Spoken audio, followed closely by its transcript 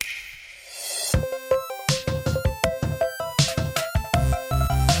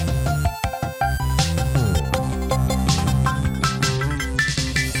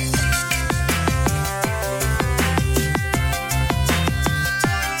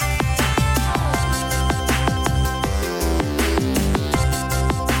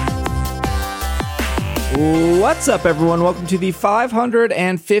What's up, everyone? Welcome to the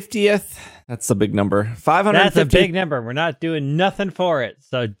 550th. That's a big number. 550th. That's a big number. We're not doing nothing for it,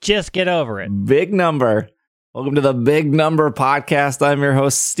 so just get over it. Big number. Welcome to the Big Number Podcast. I'm your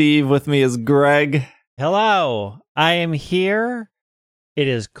host, Steve. With me is Greg. Hello. I am here. It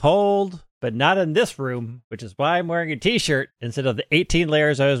is cold, but not in this room, which is why I'm wearing a t-shirt instead of the 18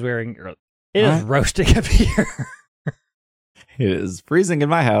 layers I was wearing earlier. It is roasting up here. It is freezing in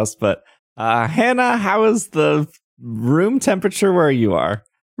my house, but Hannah, how is the room temperature where you are?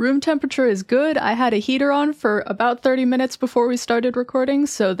 Room temperature is good. I had a heater on for about 30 minutes before we started recording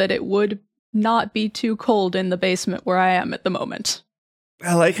so that it would not be too cold in the basement where I am at the moment.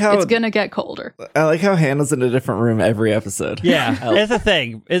 I like how it's gonna get colder. I like how Hannah's in a different room every episode. Yeah, that's the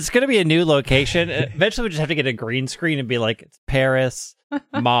thing. It's gonna be a new location. Eventually, we just have to get a green screen and be like, it's Paris,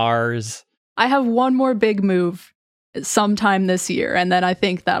 Mars. I have one more big move sometime this year, and then I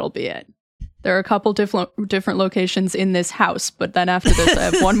think that'll be it. There are a couple different locations in this house, but then after this, I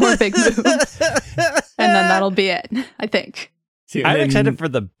have one more big move, and then that'll be it, I think. I'm excited for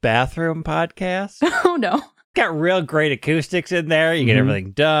the bathroom podcast. Oh, no. Got real great acoustics in there. You get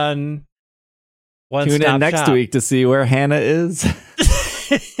everything done. Tune in next week to see where Hannah is.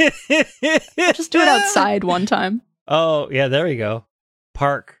 Just do it outside one time. Oh, yeah, there we go.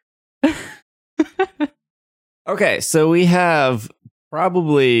 Park. Okay, so we have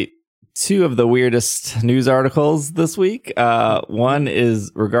probably two of the weirdest news articles this week. One is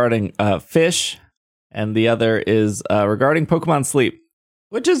regarding fish, and the other is regarding Pokemon Sleep,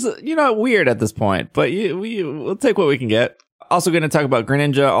 which is, weird at this point, but we'll take what we can get. Also going to talk about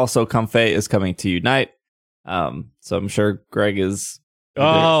Greninja. Also, Comfey is coming to Unite. So I'm sure Greg is...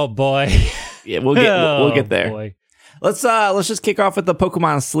 Oh, boy. Yeah, we'll get there. Boy. Let's just kick off with the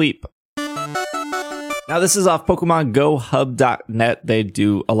Pokemon Sleep. Now, this is off PokemonGoHub.net. They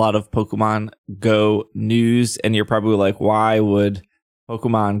do a lot of Pokemon Go news, and you're probably like, why would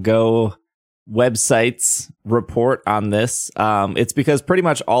Pokemon Go websites report on this? It's because pretty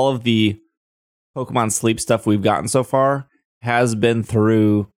much all of the Pokemon Sleep stuff we've gotten so far has been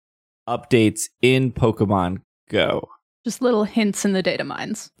through updates in Pokemon Go. Just little hints in the data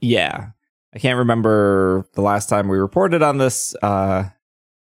mines. Yeah. I can't remember the last time we reported on this.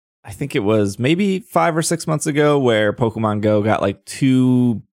 I think it was maybe 5 or 6 months ago where Pokemon Go got like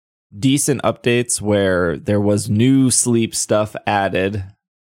 2 decent updates where there was new sleep stuff added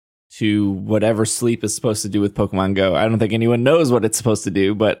to whatever sleep is supposed to do with Pokemon Go. I don't think anyone knows what it's supposed to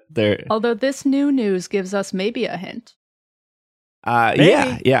do, but there. Although this new news gives us maybe a hint.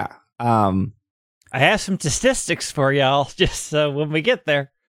 Yeah. I have some statistics for y'all just when we get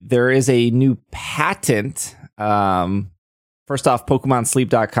there. There is a new patent. First off,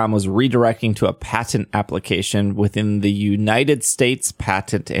 PokemonSleep.com was redirecting to a patent application within the United States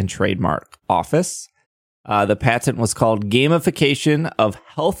Patent and Trademark Office. The patent was called Gamification of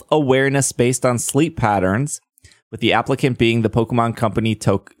Health Awareness Based on Sleep Patterns, with the applicant being the Pokemon Company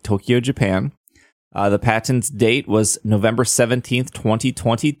Tokyo, Japan. The patent's date was November 17th,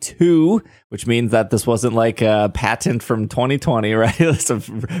 2022, which means that this wasn't like a patent from 2020, right? It's a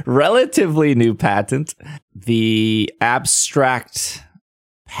relatively new patent. The abstract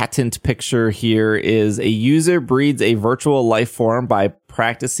patent picture here is a user breeds a virtual life form by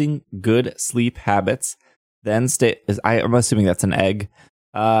practicing good sleep habits, then I'm assuming that's an egg,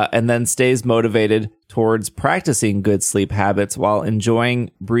 and then stays motivated towards practicing good sleep habits while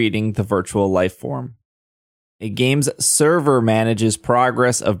enjoying breeding the virtual life form. A game's server manages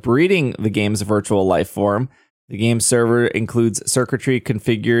progress of breeding the game's virtual life form. The game server includes circuitry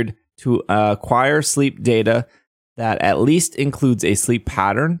configured to acquire sleep data that at least includes a sleep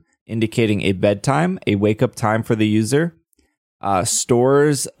pattern, indicating a bedtime, a wake-up time for the user,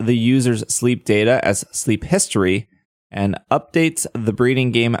 stores the user's sleep data as sleep history, and updates the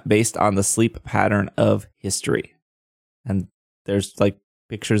breeding game based on the sleep pattern of history. And there's like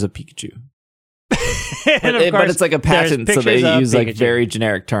pictures of Pikachu. but it's like a patent, so they use like very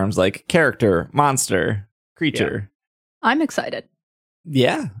generic terms like character, monster, creature. Yeah. I'm excited.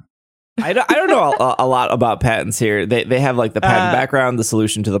 Yeah. I don't know a lot about patents here. They have like the patent background, the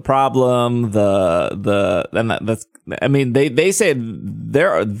solution to the problem, they say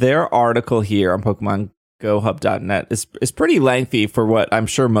their article here on PokemonGoHub.net is pretty lengthy for what I'm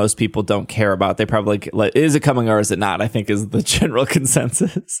sure most people don't care about. They probably like, is it coming or is it not? I think is the general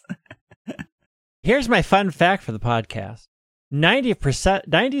consensus. Here's my fun fact for the podcast.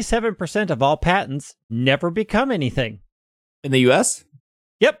 97% of all patents never become anything. In the US?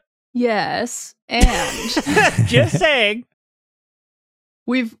 Yep. Yes, and just saying.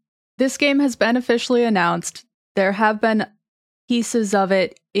 This game has been officially announced. There have been pieces of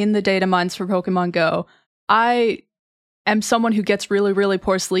it in the data mines for Pokemon Go. I am someone who gets really, really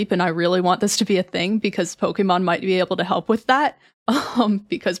poor sleep, and I really want this to be a thing because Pokemon might be able to help with that,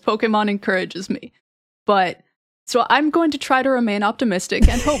 because Pokemon encourages me. But so I'm going to try to remain optimistic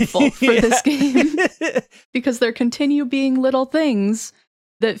and hopeful for this game because there continue being little things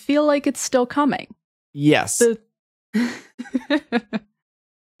that feel like it's still coming. Yes. The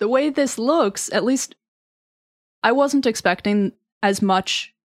way this looks, at least I wasn't expecting as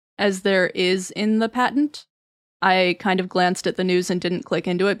much as there is in the patent. I kind of glanced at the news and didn't click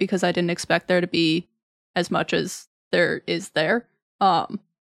into it because I didn't expect there to be as much as there is there. And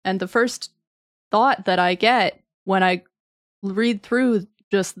the first thought that I get when I read through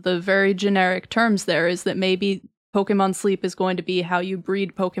just the very generic terms there is that maybe Pokemon Sleep is going to be how you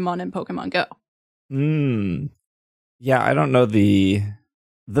breed Pokemon in Pokemon Go. Yeah, I don't know the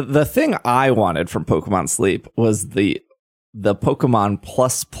thing I wanted from Pokemon Sleep was the Pokemon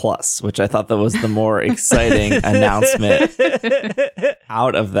Plus, which I thought that was the more exciting announcement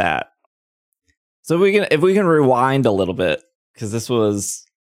out of that. So if we can rewind a little bit, because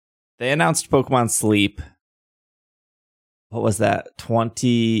they announced Pokemon Sleep. What was that?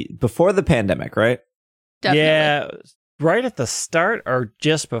 Before the pandemic, right? Definitely. Yeah, right at the start or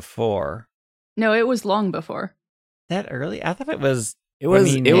just before? No, it was long before. That early? I thought it was. It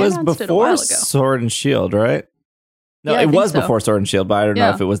was announced it a while before ago. Sword and Shield, right? No, Yeah, I it think was so. before Sword and Shield, but I don't know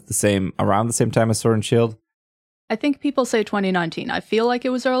Yeah. if it was around the same time as Sword and Shield. I think people say 2019. I feel like it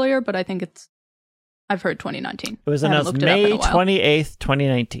was earlier, but I think I've heard 2019. It was I haven't announced looked it up in May a while. 28th,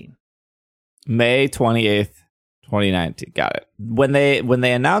 2019. May 28th, 2019. Got it. When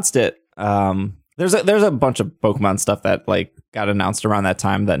they announced it, there's a bunch of Pokemon stuff that like got announced around that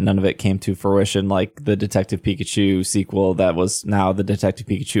time that none of it came to fruition, like the Detective Pikachu sequel that was now the Detective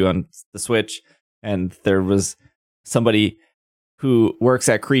Pikachu on the Switch, and there was somebody who works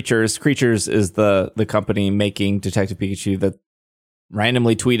at Creatures. Creatures is the company making Detective Pikachu that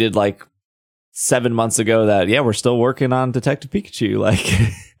randomly tweeted like 7 months ago that, yeah, we're still working on Detective Pikachu. Like,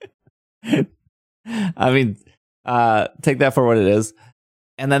 I mean, take that for what it is.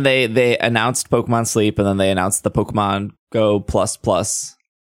 And then they announced Pokemon Sleep, and then they announced the Pokemon Go Plus,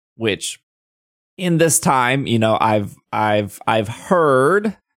 which in this time, you know, I've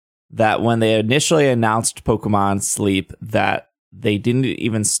heard that when they initially announced Pokemon Sleep, that they didn't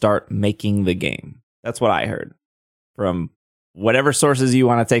even start making the game. That's what I heard from whatever sources you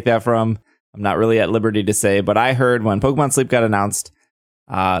want to take that from. I'm not really at liberty to say, but I heard when Pokemon Sleep got announced,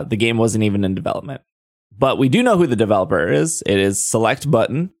 the game wasn't even in development. But we do know who the developer is. It is Select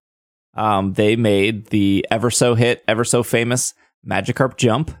Button. They made the ever so famous Magikarp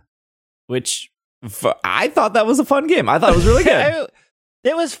Jump, which I thought that was a fun game. I thought it was really good.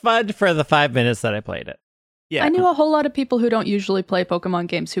 It was fun for the 5 minutes that I played it. Yeah, I knew a whole lot of people who don't usually play Pokemon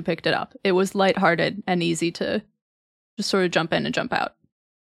games who picked it up. It was lighthearted and easy to just sort of jump in and jump out.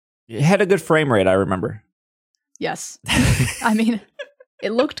 it had a good frame rate, I remember. Yes. I mean,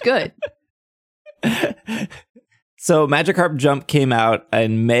 it looked good. So Magikarp Jump came out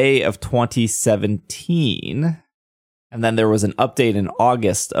in May of 2017, and then there was an update in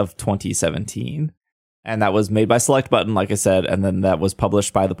August of 2017, and that was made by Select Button, like I said, and then that was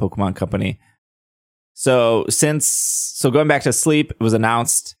published by the Pokemon Company. So going back to Sleep, it was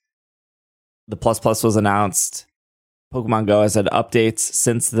announced, the Plus was announced, Pokemon Go has had updates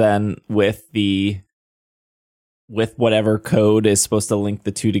since then with whatever code is supposed to link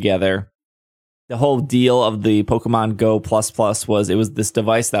the two together. The whole deal of the Pokemon Go Plus was it was this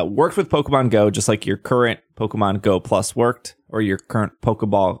device that worked with Pokemon Go just like your current Pokemon Go Plus worked, or your current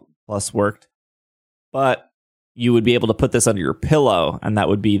Pokeball Plus worked. But you would be able to put this under your pillow, and that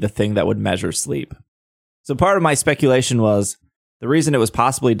would be the thing that would measure sleep. So part of my speculation was the reason it was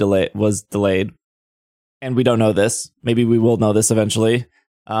possibly delayed, and we don't know this. Maybe we will know this eventually.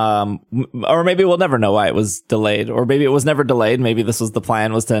 Or maybe we'll never know why it was delayed, or maybe it was never delayed. Maybe this was the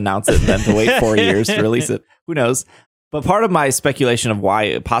plan, was to announce it and then to wait 4 years to release it. Who knows? But part of my speculation of why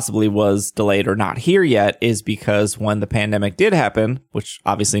it possibly was delayed or not here yet is because when the pandemic did happen, which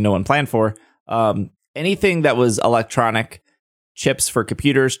obviously no one planned for, anything that was electronic, chips for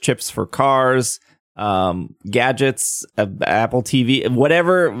computers, chips for cars, gadgets, Apple TV,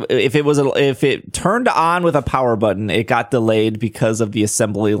 whatever, if it turned on with a power button, it got delayed because of the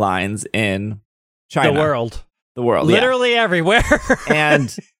assembly lines in China. The world. Literally everywhere.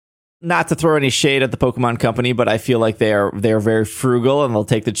 And not to throw any shade at the Pokemon Company, but I feel like they're very frugal and they'll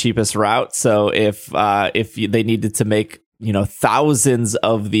take the cheapest route. So if they needed to make, thousands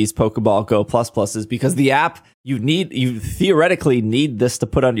of these Pokeball Go Pluses, because the app, you theoretically need this to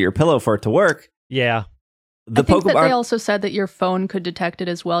put under your pillow for it to work. Yeah. I think that they also said that your phone could detect it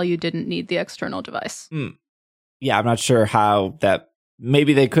as well. You didn't need the external device. yeah, I'm not sure how that.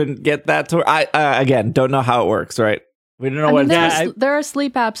 Maybe they couldn't get that to. I again don't know how it works. Right? We don't know I what. mean, there are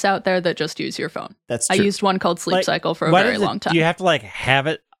sleep apps out there that just use your phone. That's I true. used one called Sleep Like, Cycle for a what very is it? long time. Do you have to like have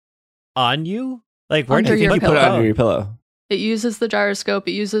it on you? Like where Under do you your you put it under your pillow. It uses the gyroscope.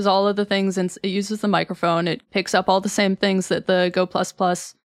 It uses all of the things, and it uses the microphone. It picks up all the same things that the Go Plus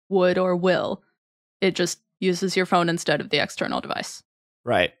Plus would or will. It just uses your phone instead of the external device.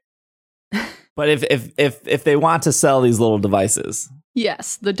 Right. But if they want to sell these little devices,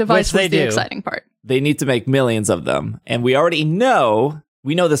 Yes, the device Which was they the do. exciting part. they need to make millions of them. And we already know,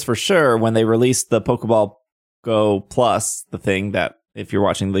 we know this for sure when they released the Pokeball Go Plus, the thing that, if you're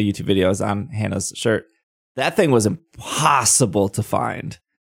watching the YouTube videos on Hannah's shirt, that thing was impossible to find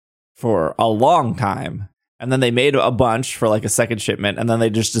for a long time. And then they made a bunch for like a second shipment, and then they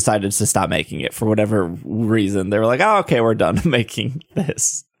just decided to stop making it for whatever reason. They were like, oh, okay, we're done making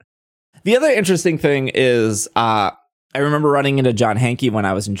this. The other interesting thing is, I remember running into John Hanke when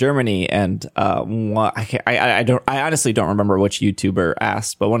I was in Germany, and I honestly don't remember which YouTuber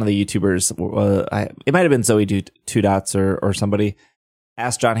asked, but one of the YouTubers, it might have been Zoe Two Dots or somebody,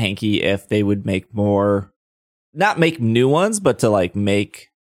 asked John Hanke if they would make more, not make new ones, but to like make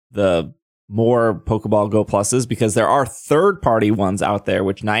the more Pokeball Go Pluses, because there are third-party ones out there,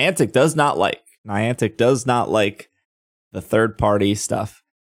 which Niantic does not like. Niantic does not like the third-party stuff.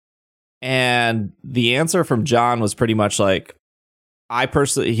 And the answer from John was pretty much like,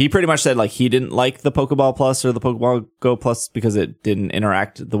 he pretty much said like he didn't like the Pokeball Plus or the Pokeball Go Plus because it didn't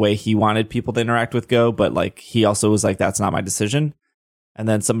interact the way he wanted people to interact with Go, but like he also was like, that's not my decision. And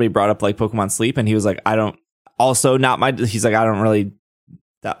then somebody brought up like Pokemon Sleep, and he was like, he's like, I don't really,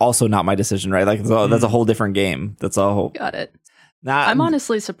 that also not my decision, right? Like that's a whole different game. That's a whole. Got it. I'm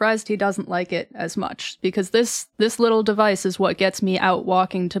honestly surprised he doesn't like it as much, because this little device is what gets me out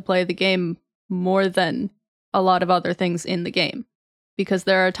walking to play the game more than a lot of other things in the game. Because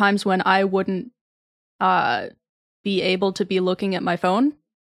there are times when I wouldn't be able to be looking at my phone,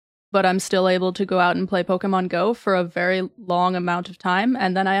 but I'm still able to go out and play Pokemon Go for a very long amount of time,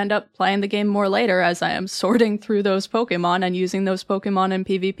 and then I end up playing the game more later as I am sorting through those Pokemon and using those Pokemon in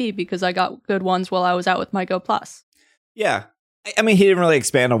PvP because I got good ones while I was out with my Go Plus. Yeah. I mean, he didn't really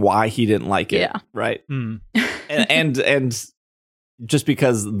expand on why he didn't like it, right? And just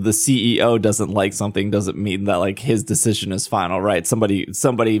because the CEO doesn't like something doesn't mean that like his decision is final, right?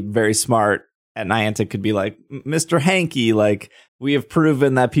 Somebody very smart at Niantic could be like, Mr. Hanke, like, we have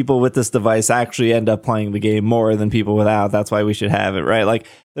proven that people with this device actually end up playing the game more than people without. That's why we should have it, right? Like,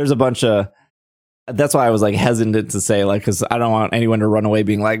 there's a bunch of. That's why I was like hesitant to say, like, because I don't want anyone to run away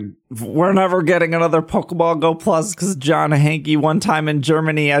being like, we're never getting another Pokeball Go Plus because John Hanke one time in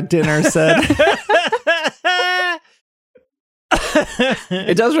Germany at dinner said.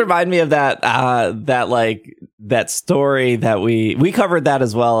 It does remind me of that story that we covered that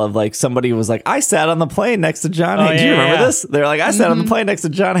as well, of like somebody was like, I sat on the plane next to John Hanke. Do you remember this? They're like, I sat on the plane next to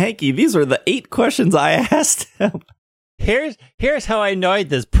John Hanke. These were the 8 questions I asked him. Here's how I annoyed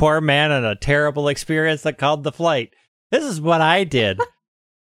this poor man on a terrible experience that called the flight. This is what I did.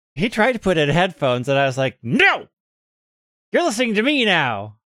 He tried to put in headphones, and I was like, no! You're listening to me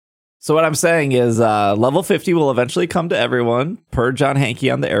now! So what I'm saying is level 50 will eventually come to everyone, per John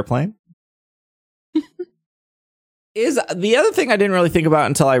Hanke on the airplane. Is the other thing I didn't really think about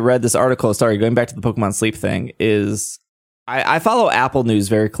until I read this article, sorry, going back to the Pokemon Sleep thing, is I follow Apple News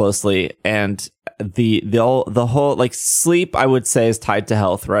very closely, and the whole like sleep, I would say, is tied to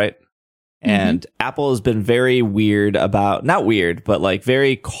health, right? And Apple has been very weird about, not weird, but like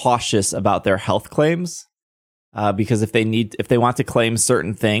very cautious about their health claims, because if they want to claim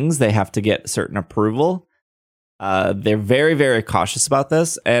certain things, they have to get certain approval. They're very, very cautious about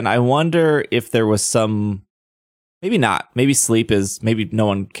this, and I wonder if there was some. Maybe not. Maybe maybe no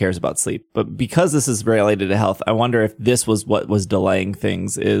one cares about sleep. But because this is related to health, I wonder if this was what was delaying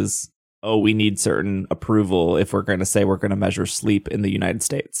things is, we need certain approval if we're going to say we're going to measure sleep in the United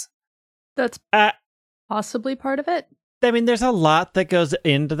States. That's possibly part of it. I mean, there's a lot that goes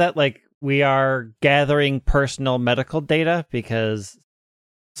into that. Like, we are gathering personal medical data because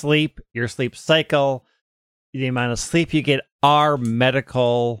sleep, your sleep cycle, the amount of sleep you get are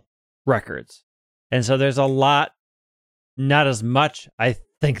medical records. And so there's a lot. Not as much, I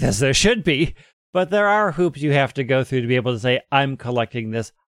think, as there should be, but there are hoops you have to go through to be able to say, I'm collecting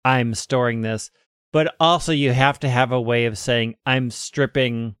this, I'm storing this, but also you have to have a way of saying, I'm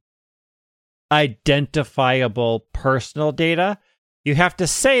stripping identifiable personal data. You have to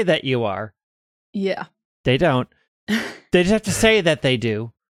say that you are. Yeah. They don't. They just have to say that they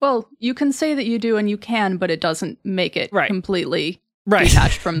do. Well, you can say that you do, and you can, but it doesn't make it completely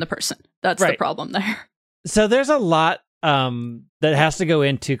detached from the person. That's the problem there. So there's a lot that has to go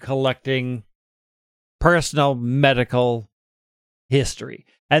into collecting personal medical history.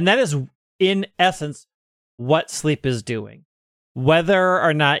 And that is, in essence, what sleep is doing. Whether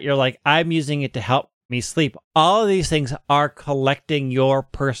or not you're like, I'm using it to help me sleep, all of these things are collecting your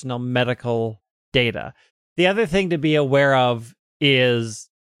personal medical data. The other thing to be aware of is,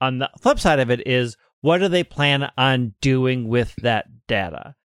 on the flip side of it, is what do they plan on doing with that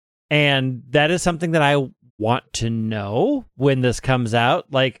data? And that is something that I want to know when this comes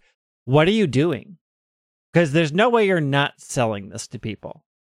out. Like, what are you doing? Because there's no way you're not selling this to people.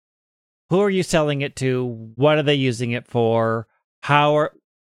 Who are you selling it to? What are they using it for?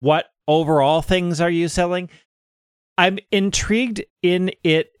 What overall things are you selling? I'm intrigued in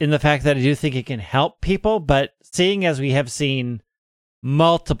the fact that I do think it can help people, but seeing as we have seen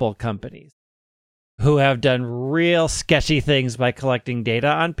multiple companies who have done real sketchy things by collecting data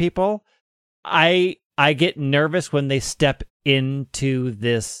on people, I get nervous when they step into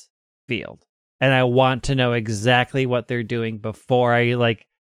this field. And I want to know exactly what they're doing before I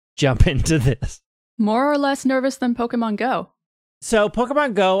jump into this. More or less nervous than Pokemon Go. So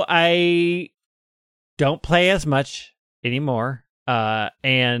Pokemon Go, I don't play as much anymore.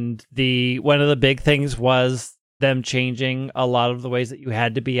 And one of the big things was them changing a lot of the ways that you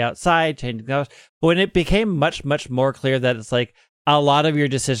had to be outside, changing those. But when it became much, much more clear that it's like a lot of your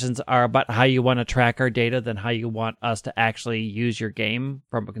decisions are about how you want to track our data than how you want us to actually use your game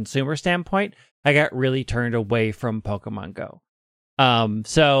from a consumer standpoint, I got really turned away from Pokemon Go.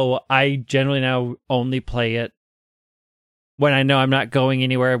 So I generally now only play it when I know I'm not going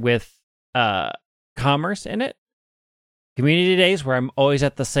anywhere with commerce in it. Community days where I'm always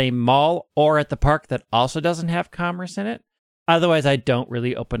at the same mall or at the park that also doesn't have commerce in it. Otherwise, I don't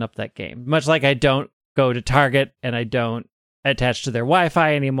really open up that game. Much like I don't go to Target and I don't attach to their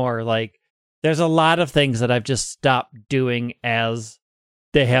Wi-Fi anymore. Like, there's a lot of things that I've just stopped doing as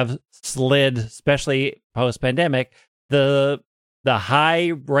they have slid, especially post-pandemic, the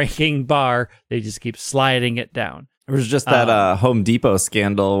high-ranking bar, they just keep sliding it down. There was just that Home Depot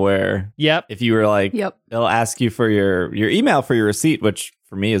scandal where if you were like, they'll ask you for your email for your receipt, which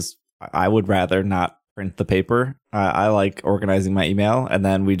for me is, I would rather not print the paper. I like organizing my email. And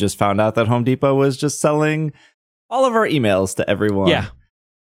then we just found out that Home Depot was just selling all of our emails to everyone. Yeah.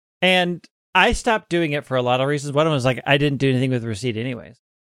 And I stopped doing it for a lot of reasons. One of them was I didn't do anything with the receipt anyways.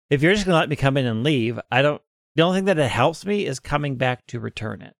 If you're just going to let me come in and leave, the only thing that it helps me is coming back to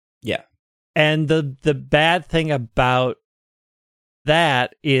return it. Yeah. And the bad thing about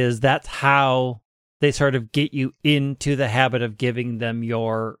that is that's how they sort of get you into the habit of giving them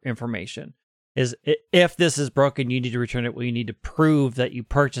your information. Is if this is broken, you need to return it. Well, you need to prove that you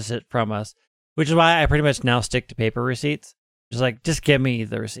purchase it from us, which is why I pretty much now stick to paper receipts. Just give me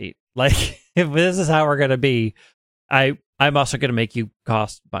the receipt. Like, if this is how we're going to be, I'm also going to make you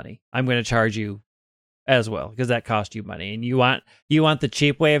cost money. I'm going to charge you as well, because that cost you money, and you want the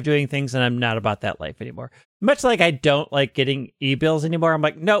cheap way of doing things, and I'm not about that life anymore. Much like I don't like getting e-bills anymore. I'm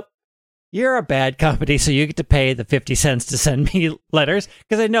like, nope, you're a bad company, so you get to pay the 50 cents to send me letters,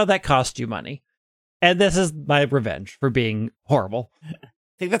 because I know that cost you money. And this is my revenge for being horrible. I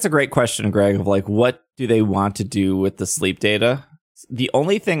think that's a great question, Greg, of what do they want to do with the sleep data? The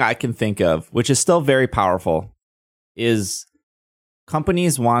only thing I can think of, which is still very powerful, is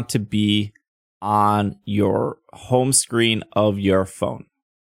companies want to be on your home screen of your phone.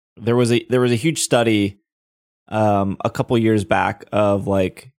 There was a huge study a couple years back of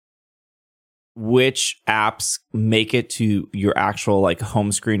which apps make it to your actual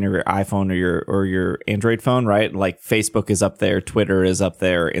home screen of your iPhone or your Android phone, right? Like Facebook is up there, Twitter is up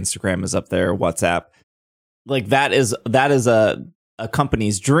there, Instagram is up there, WhatsApp. That is a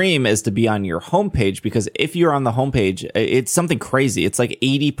company's dream, is to be on your homepage, because if you're on the homepage, it's something crazy. It's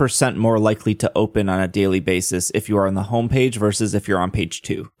 80% more likely to open on a daily basis if you are on the homepage versus if you're on page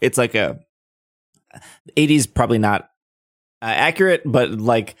 2. It's 80 is probably not accurate, but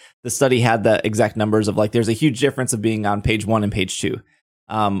the study had the exact numbers of there's a huge difference of being on page 1 and page 2.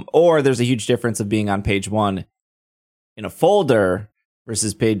 Or there's a huge difference of being on page 1 in a folder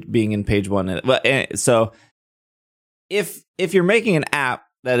versus being in page 1. So if you're making an app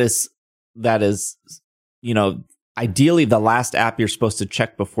that is ideally the last app you're supposed to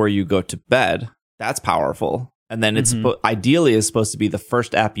check before you go to bed, that's powerful. And then it's ideally is supposed to be the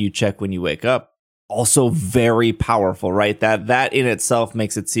first app you check when you wake up. Also very powerful, right? That in itself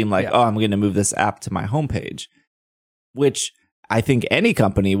makes it seem like, I'm going to move this app to my homepage, which I think any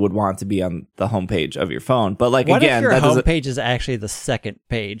company would want to be on the homepage of your phone. But what if your homepage is actually the second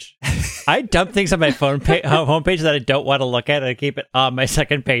page? I dump things on my phone homepage that I don't want to look at, and I keep it on my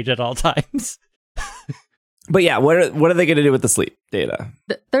second page at all times. But yeah, what are they going to do with the sleep data?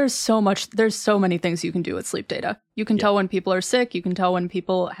 There's so many things you can do with sleep data. You can tell when people are sick. You can tell when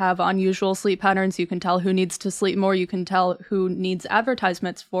people have unusual sleep patterns. You can tell who needs to sleep more. You can tell who needs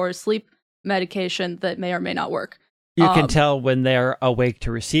advertisements for sleep medication that may or may not work. You can tell when they're awake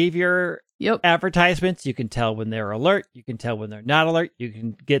to receive your Yep. advertisements. You can tell when they're alert. You can tell when they're not alert. You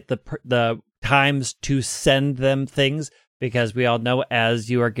can get the times to send them things, because we all know as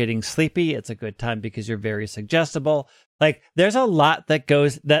you are getting sleepy, it's a good time because you're very suggestible. Like, there's a lot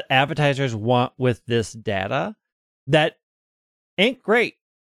that advertisers want with this data that ain't great.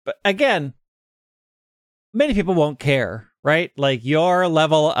 But again, many people won't care, right? Like, your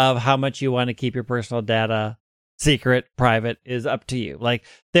level of how much you want to keep your personal data secret, private, is up to you. Like,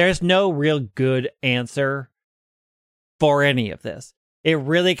 there's no real good answer for any of this. It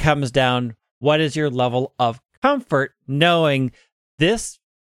really comes down, what is your level of comfort knowing this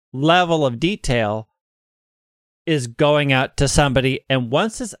level of detail is going out to somebody, and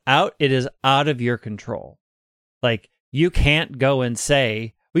once it's out, it is out of your control. Like, you can't go and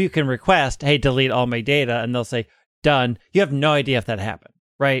say, well, you can request, hey, delete all my data, and they'll say, done. You have no idea if that happened,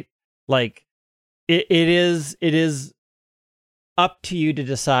 right? Like, it is up to you to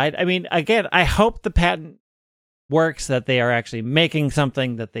decide. I mean, again, I hope the patent works, that they are actually making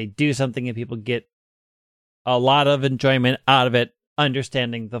something, that they do something, and people get a lot of enjoyment out of it,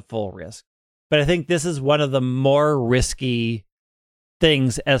 understanding the full risk. But I think this is one of the more risky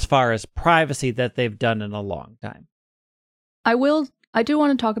things as far as privacy that they've done in a long time. I do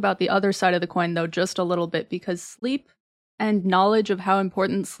want to talk about the other side of the coin, though, just a little bit, because sleep and knowledge of how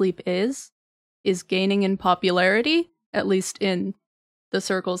important sleep is gaining in popularity, at least in the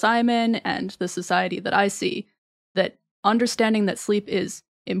circles I'm in and the society that I see, that understanding that sleep is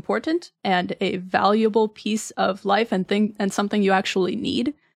important and a valuable piece of life and something you actually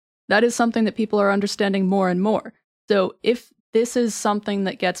need, that is something that people are understanding more and more. So if this is something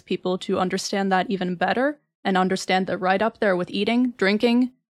that gets people to understand that even better, and understand that right up there with eating,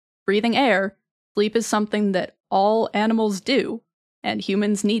 drinking, breathing air, sleep is something that all animals do and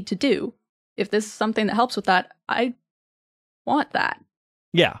humans need to do. If this is something that helps with that, I want that.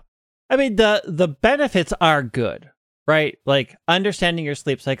 Yeah. I mean, the benefits are good, right? Like, understanding your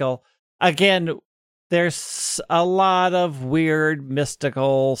sleep cycle. Again, there's a lot of weird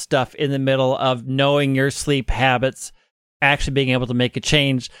mystical stuff in the middle of knowing your sleep habits, actually being able to make a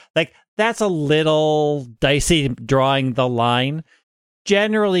change. Like, that's a little dicey, drawing the line.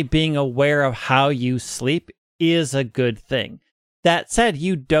 Generally, being aware of how you sleep is a good thing. That said,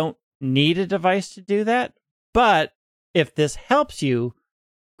 you don't need a device to do that. But if this helps you,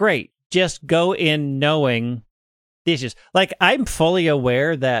 great. Just go in knowing the issues. Like, I'm fully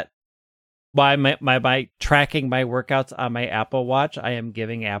aware that by my tracking my workouts on my Apple Watch, I am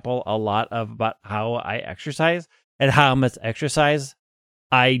giving Apple a lot of about how I exercise and how much exercise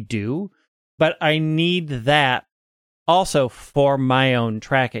I do. But I need that also for my own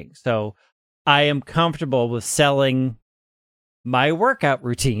tracking. So I am comfortable with selling my workout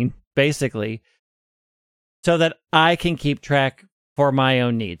routine, basically, so that I can keep track for my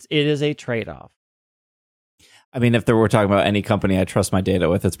own needs. It is a trade-off. I mean, if we're talking about any company I trust my data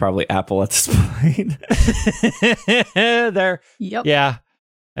with, it's probably Apple at this point. Yep. Yeah.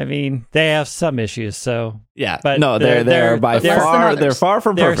 I mean, they have some issues, so yeah. But no, they're far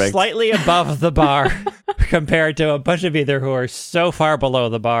from They're perfect. They're slightly above the bar compared to a bunch of either who are so far below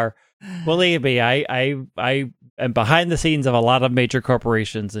the bar. Believe me, I am behind the scenes of a lot of major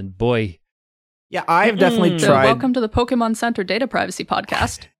corporations, and boy. Yeah, I've definitely So tried. welcome to the Pokemon Center Data Privacy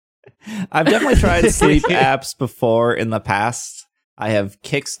Podcast. I've definitely tried sleep apps before in the past. I've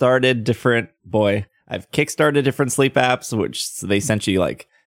kickstarted different sleep apps, which they sent you like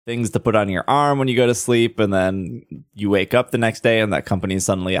things to put on your arm when you go to sleep, and then you wake up the next day and that company is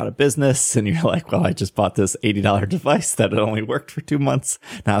suddenly out of business, and you're like, well, I just bought this $80 device that only worked for 2 months.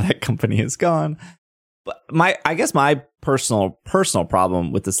 Now that company is gone. But I guess my personal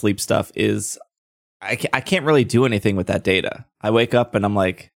problem with the sleep stuff is I can't really do anything with that data. I wake up and I'm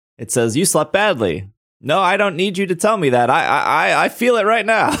like, it says you slept badly. No, I don't need you to tell me that. I feel it right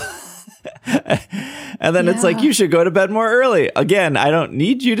now. And then it's like, you should go to bed more early. Again, I don't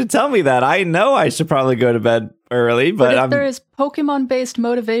need you to tell me that. I know I should probably go to bed early, but if there is Pokemon-based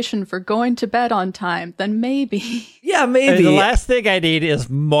motivation for going to bed on time, then maybe. Yeah, maybe. I mean, the last thing I need is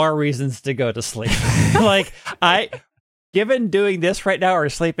more reasons to go to sleep. Like, given doing this right now or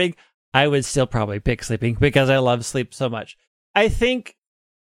sleeping, I would still probably pick sleeping because I love sleep so much. I think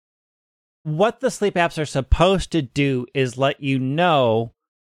what the sleep apps are supposed to do is let you know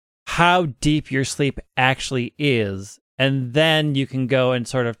how deep your sleep actually is. And then you can go and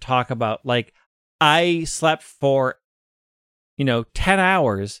sort of talk about, like, I slept for, 10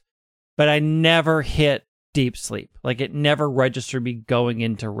 hours, but I never hit deep sleep. Like it never registered me going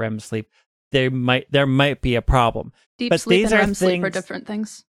into REM sleep. There might be a problem. Deep sleep and REM sleep are different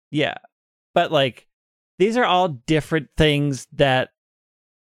things. Yeah. But like these are all different things that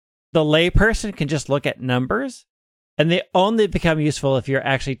the layperson can just look at numbers, and they only become useful if you're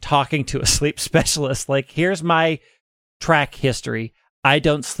actually talking to a sleep specialist. Like, here's my track history. I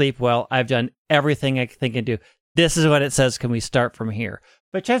don't sleep well. I've done everything I think I can do. This is what it says. Can we start from here?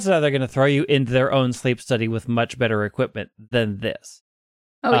 But chances are they're going to throw you into their own sleep study with much better equipment than this.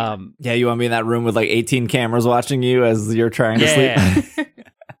 Oh, yeah. Yeah, you want to be in that room with like 18 cameras watching you as you're trying to sleep?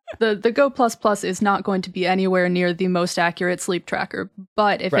 The Go++ is not going to be anywhere near the most accurate sleep tracker,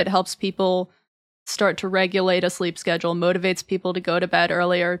 but if it helps people start to regulate a sleep schedule, motivates people to go to bed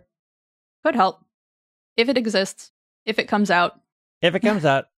earlier, could help. If it exists, if it comes out. If it comes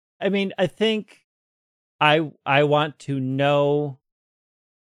out, I mean, I think I want to know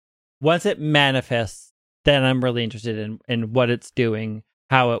once it manifests, then I'm really interested in what it's doing,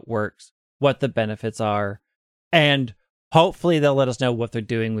 how it works, what the benefits are, and hopefully they'll let us know what they're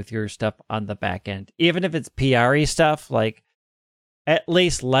doing with your stuff on the back end. Even if it's PR-y stuff, like, at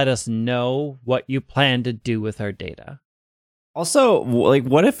least let us know what you plan to do with our data. Also, like,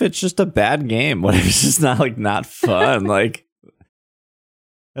 what if it's just a bad game? What if it's just not fun? Like,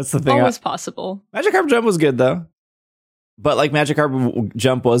 that's the thing. Always possible. Magikarp Jump was good, though. But, like, Magikarp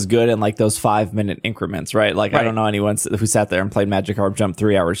Jump was good in, like, those 5-minute increments, right? Like, I don't know anyone who sat there and played Magikarp Jump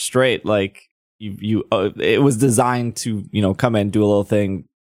 3 hours straight. Like, it was designed to, come in, do a little thing,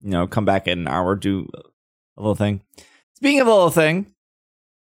 come back in an hour, do a little thing. Speaking of a little thing,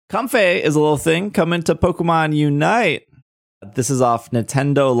 Comfey is a little thing. Come into Pokemon Unite. This is off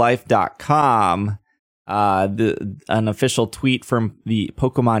NintendoLife.com. An official tweet from the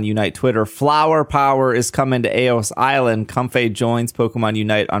Pokemon Unite Twitter. Flower Power is coming to Eos Island. Comfey joins Pokemon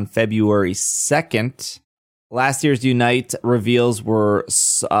Unite on February 2nd. Last year's Unite reveals were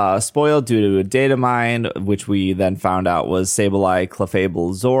spoiled due to a data mine, which we then found out was Sableye,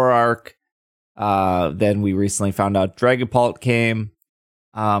 Clefable, Zoroark. Then we recently found out Dragapult came.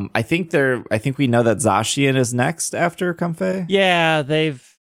 I think we know that Zacian is next after Comfey. Yeah,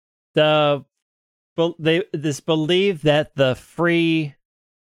 this believe that the free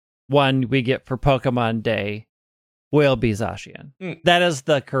one we get for Pokemon Day will be Zacian. That is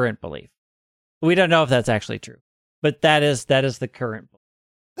the current belief. We don't know if that's actually true, but that is the current belief.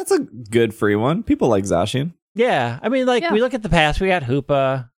 That's a good free one. People like Zacian. Yeah, I mean, we look at the past. We got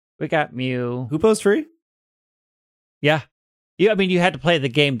Hoopa, we got Mew. Hoopa's free. Yeah. I mean, you had to play the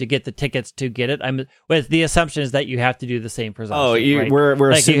game to get the tickets to get it. With the assumption is that you have to do the same for Zacian. Oh, right?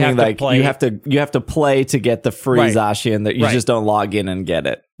 we're assuming you have to play to get the free Zacian, that you just don't log in and get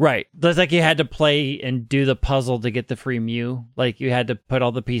it. Right. It's like you had to play and do the puzzle to get the free Mew. Like you had to put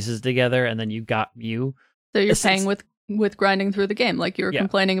all the pieces together and then you got Mew. So you're paying with grinding through the game, like you were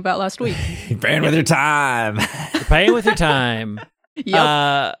complaining about last week. You're paying with your time. You're paying with your time.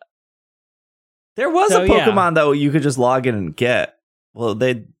 Yep. There was a Pokemon though you could just log in and get. Well,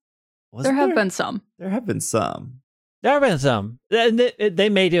 there have been some. There have been some. They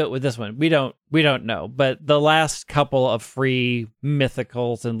may do it with this one. We don't know. But the last couple of free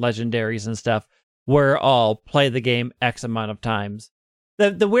mythicals and legendaries and stuff were all play the game X amount of times.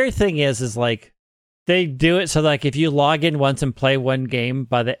 The weird thing is like they do it so like if you log in once and play one game,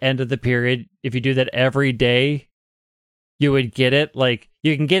 by the end of the period, if you do that every day, you would get it. Like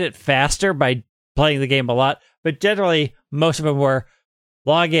you can get it faster by playing the game a lot, but generally most of them were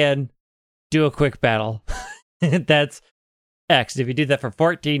log in, do a quick battle. That's X. If you do that for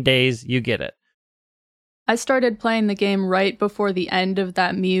 14 days, you get it. I started playing the game right before the end of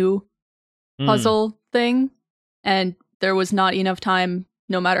that Mew puzzle thing, and there was not enough time,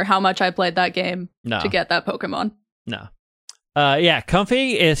 no matter how much I played that game, to get that Pokemon. No.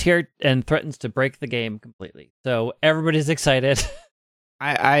 Comfey is here and threatens to break the game completely. So everybody's excited.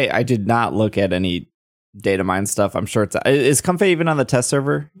 I did not look at any data mine stuff. I'm sure is Comfey even on the test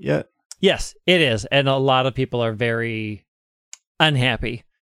server yet? Yes, it is. And a lot of people are very unhappy.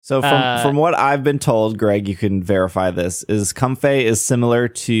 So from what I've been told, Greg, you can verify this, is Comfey is similar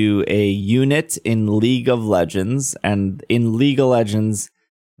to a unit in League of Legends. And in League of Legends,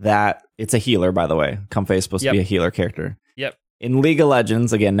 that it's a healer, by the way. Comfey is supposed to be a healer character. Yep. In League of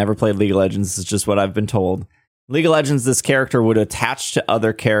Legends, again, never played League of Legends. This is just what I've been told. League of Legends, this character would attach to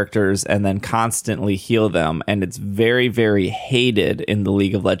other characters and then constantly heal them. And it's very, very hated in the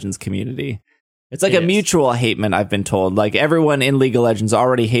League of Legends community. It's like a mutual hatement, I've been told. Like everyone in League of Legends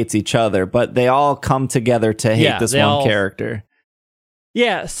already hates each other, but they all come together to hate this one character.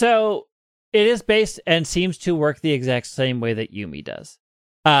 Yeah, so It is based and seems to work the exact same way that Yuumi does.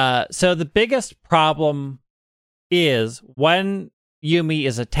 So the biggest problem is when Yuumi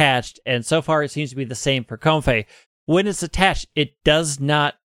is attached, and so far it seems to be the same for Comfey. When it's attached, it does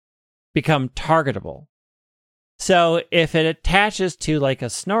not become targetable. So if it attaches to like a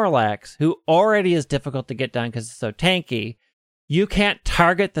Snorlax, who already is difficult to get down because it's so tanky, you can't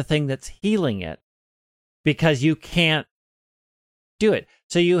target the thing that's healing it because you can't do it.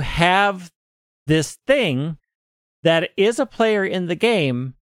 So you have this thing that is a player in the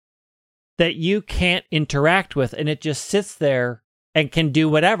game that you can't interact with, and it just sits there and can do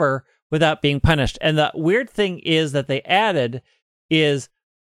whatever without being punished. And the weird thing is that they added is,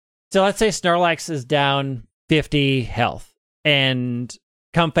 so let's say Snorlax is down 50 health and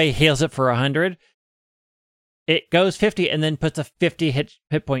Comfey heals it for 100. It goes 50 and then puts a 50 hit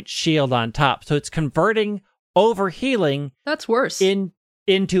point shield on top. So it's converting overhealing That's worse.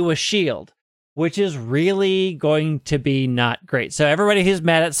 into a shield, which is really going to be not great. So everybody who's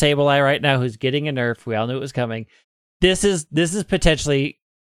mad at Sableye right now, who's getting a nerf, we all knew it was coming. This is potentially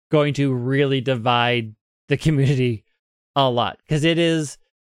going to really divide the community a lot, because it is.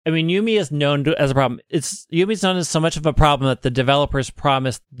 I mean, Yuumi is known as a problem. Yuumi's known as so much of a problem that the developers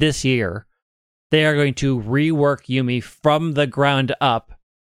promised this year they are going to rework Yuumi from the ground up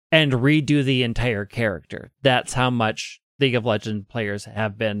and redo the entire character. That's how much League of Legends players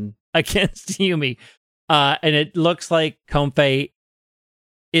have been against Yuumi. And it looks like Comfey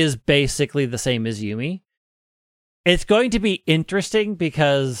is basically the same as Yuumi. It's going to be interesting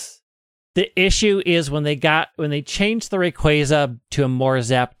because the issue is when they changed the Rayquaza to a more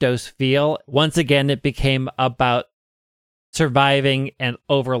Zapdos feel, once again, it became about surviving and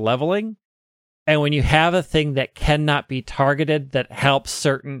over-leveling. And when you have a thing that cannot be targeted, that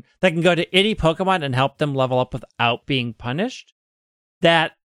can go to any Pokemon and help them level up without being punished,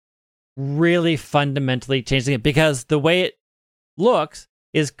 that really fundamentally changing it. Because the way it looks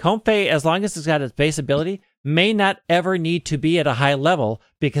is Comfey, as long as it's got its base ability, may not ever need to be at a high level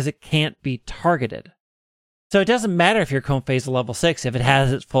because it can't be targeted. So it doesn't matter if your Comfey is level 6, if it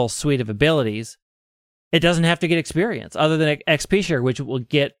has its full suite of abilities, it doesn't have to get experience, other than XP share, which it will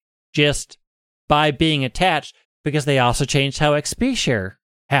get just by being attached, because they also changed how XP share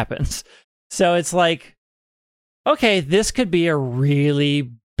happens. So it's like, okay, this could be a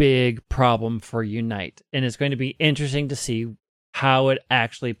really big problem for Unite, and it's going to be interesting to see how it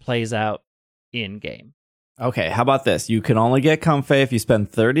actually plays out in-game. Okay, how about this? You can only get Comfey if you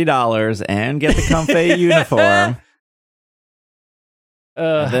spend $30 and get the Comfey uniform.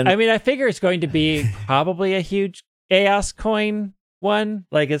 I mean, I figure it's going to be probably a huge Chaos coin one.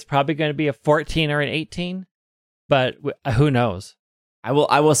 Like, it's probably going to be a 14 or an 18, but who knows? I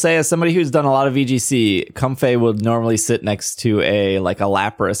will say, as somebody who's done a lot of VGC, Comfey would normally sit next to a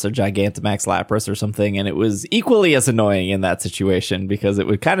Lapras or Gigantamax Lapras or something, and it was equally as annoying in that situation because it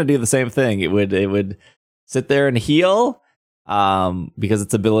would kind of do the same thing. It would sit there and heal, because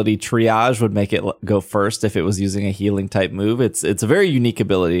its ability triage would make it go first if it was using a healing type move. It's a very unique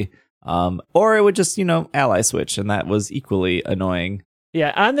ability. Or it would just, ally switch, and that was equally annoying.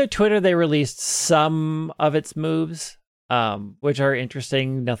 Yeah, on their Twitter, they released some of its moves, which are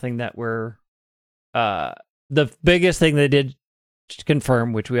interesting. Nothing that we're... the biggest thing they did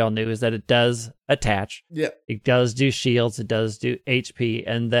confirm, which we all knew, is that it does attach. Yeah. It does do shields, it does do HP,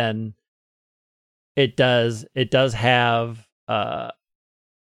 and then it does have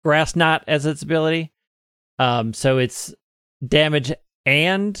Grass Knot as its ability. So it's damage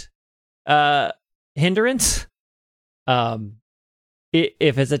and hindrance.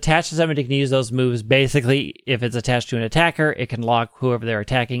 If it's attached to somebody, it can use those moves. Basically, if it's attached to an attacker, it can lock whoever they're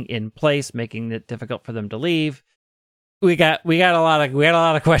attacking in place, making it difficult for them to leave. We got a lot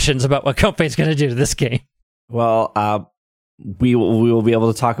of questions about what Comfey's going to do to this game. Well, we will be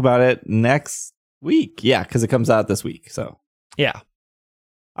able to talk about it next week. Yeah, because it comes out this week. So yeah.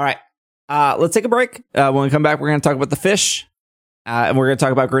 All right. Let's take a break. When we come back, we're going to talk about the fish, and we're going to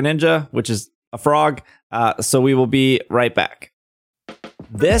talk about Greninja, which is a frog. So we will be right back.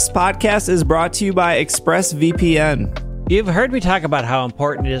 This podcast is brought to you by ExpressVPN. You've heard me talk about how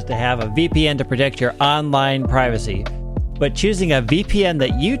important it is to have a VPN to protect your online privacy, but choosing a VPN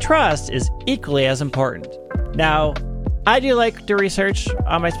that you trust is equally as important. Now, I do like to research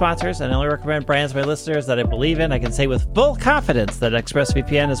on my sponsors and only recommend brands to my listeners that I believe in. I can say with full confidence that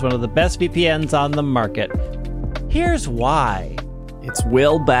ExpressVPN is one of the best VPNs on the market. Here's why. It's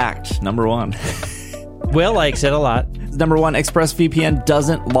Will-backed, number one. Will likes it a lot. Number one, ExpressVPN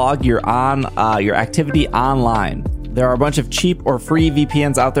doesn't log your activity online. There are a bunch of cheap or free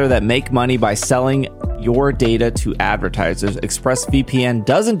VPNs out there that make money by selling your data to advertisers. ExpressVPN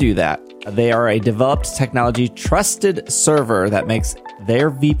doesn't do that. They are a developed technology trusted server that makes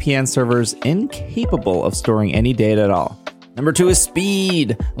their VPN servers incapable of storing any data at all. Number 2 is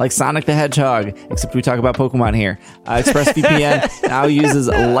speed, like Sonic the Hedgehog, except we talk about Pokemon here. ExpressVPN now uses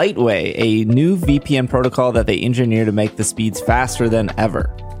Lightway, a new VPN protocol that they engineer to make the speeds faster than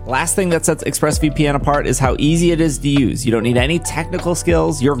ever. Last thing that sets ExpressVPN apart is how easy it is to use. You don't need any technical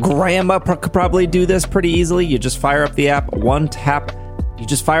skills. Your grandma could probably do this pretty easily. You just fire up the app, and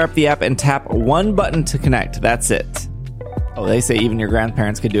tap one button to connect. That's it. Oh, they say even your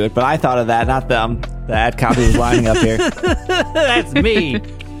grandparents could do it, but I thought of that, not them. The ad copy was lining up here. That's me.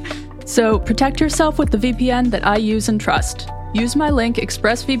 So protect yourself with the VPN that I use and trust. Use my link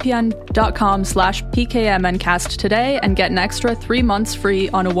expressvpn.com/pkmncast today and get an extra 3 months free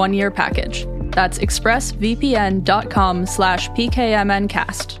on a 1-year package. That's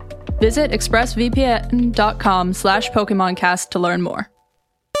expressvpn.com/pkmncast. Visit expressvpn.com/PokemonCast to learn more.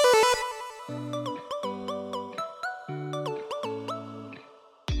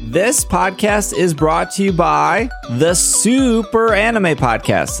 This podcast is brought to you by the Super Anime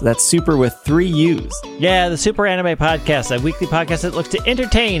Podcast. That's super with 3 U's. Yeah, the Super Anime Podcast, a weekly podcast that looks to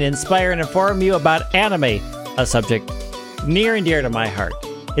entertain, inspire, and inform you about anime, a subject near and dear to my heart.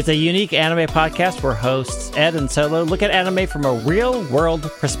 It's a unique anime podcast where hosts Ed and Solo look at anime from a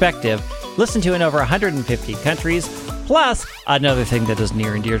real-world perspective, listened to in over 150 countries. Plus, another thing that is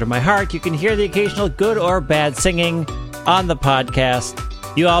near and dear to my heart, you can hear the occasional good or bad singing on the podcast.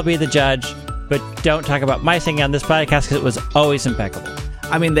 You all be the judge, but don't talk about my singing on this podcast because it was always impeccable.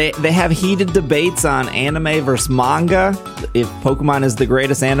 I mean, they have heated debates on anime versus manga, if Pokemon is the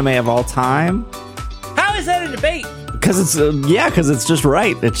greatest anime of all time. How is that a debate? Because it's just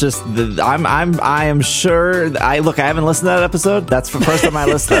right. It's just I am sure. I haven't listened to that episode. That's the first on my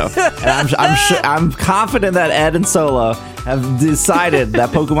list, though, and I'm confident that Ed and Solo have decided that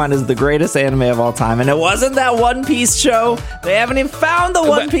Pokemon is the greatest anime of all time, and it wasn't that One Piece show. They haven't even found the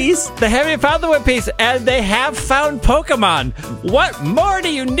One Piece. They haven't even found the One Piece, and they have found Pokemon. What more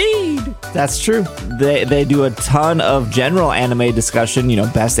do you need? That's true. They do a ton of general anime discussion. You know,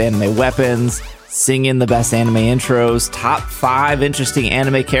 best anime weapons. Singing the best anime intros, top 5 interesting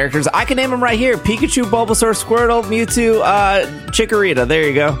anime characters. I can name them right here. Pikachu, Bulbasaur, Squirtle, Mewtwo, Chikorita. There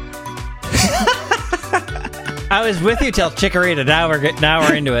you go. I was with you till Chikorita. Now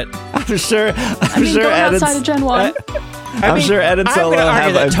we're into it. I'm sure going outside of Gen 1. I'm sure Ed and Solo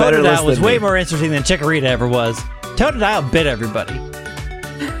have a better list was than way me. more interesting than Chikorita ever was. Totodile bit everybody.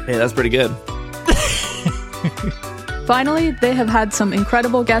 Hey, that's pretty good. Finally, they have had some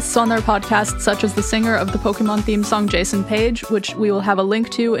incredible guests on their podcast, such as the singer of the Pokemon theme song, Jason Page, which we will have a link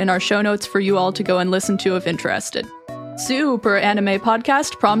to in our show notes for you all to go and listen to if interested. Super Anime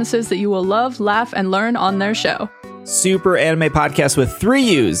Podcast promises that you will love, laugh, and learn on their show. Super Anime Podcast with 3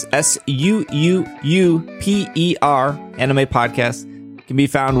 U's, SUUUPER, Anime Podcast, can be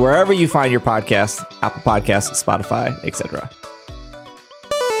found wherever you find your podcasts, Apple Podcasts, Spotify, etc.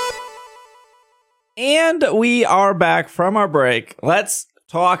 And we are back from our break. Let's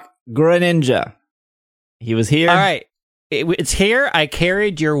talk Greninja. He was here. All right. It's here. I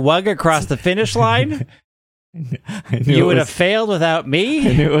carried your Wug across the finish line. You would have failed without me.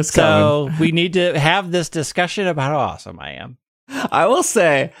 I knew it was coming. So we need to have this discussion about how awesome I am. I will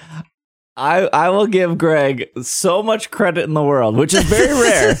say, I will give Greg so much credit in the world, which is very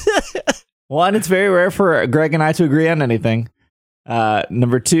rare. One, it's very rare for Greg and I to agree on anything.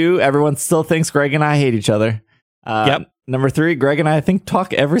 Number 2, everyone still thinks Greg and I hate each other. Yep. Number 3, Greg and I think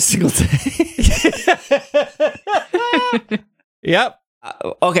talk every single day. Yep.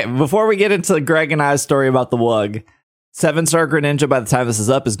 Okay, before we get into Greg and I's story about the Wug, 7-star Greninja, by the time this is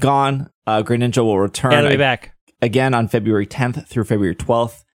up, is gone. Greninja will return It'll be back again on February 10th through February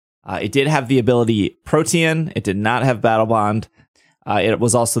 12th. It did have the ability Protean. It did not have Battle Bond. It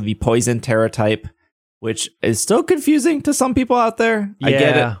was also the Poison Terra type, which is still confusing to some people out there. Yeah. I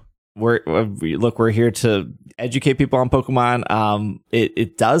get it. We're here to educate people on Pokemon.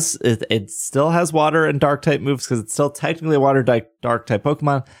 It still has water and dark type moves because it's still technically a water dark type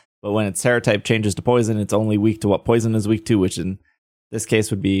Pokemon. But when its Terra type changes to Poison, it's only weak to what Poison is weak to, which in this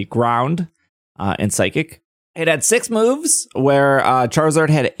case would be Ground and Psychic. It had 6 moves, where Charizard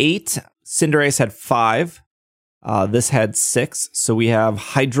had 8, Cinderace had 5. This had 6. So we have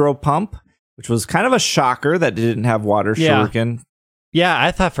Hydro Pump, which was kind of a shocker that it didn't have Water Shuriken. Yeah,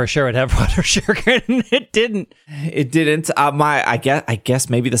 I thought for sure it'd have Water Shuriken. It didn't. It didn't. I guess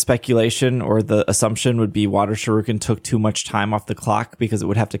maybe the speculation or the assumption would be Water Shuriken took too much time off the clock because it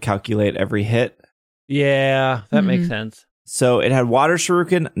would have to calculate every hit. Yeah, that makes sense. So it had Water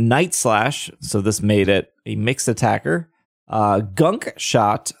Shuriken, Night Slash, so this made it a mixed attacker, Gunk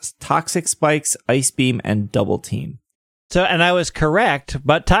Shot, Toxic Spikes, Ice Beam, and Double Team. So, and I was correct,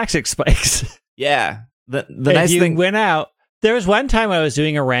 but Toxic Spikes. Yeah. The nice thing went out. There was one time I was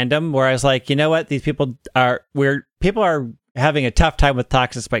doing a random where I was like, you know what? These people are having a tough time with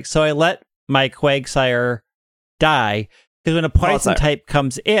Toxic Spikes. So I let my Quagsire die, because when a poison type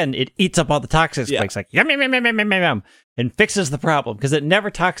comes in, it eats up all the Toxic Spikes, like yum, yum, yum, yum, yum, yum, yum, and fixes the problem, because it never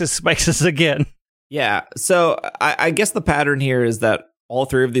Toxic Spikes us again. Yeah, so I guess the pattern here is that all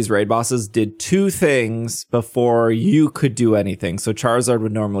three of these raid bosses did two things before you could do anything. So Charizard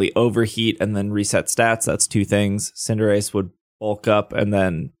would normally overheat and then reset stats. That's two things. Cinderace would bulk up and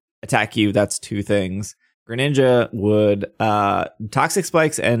then attack you. That's two things. Greninja would Toxic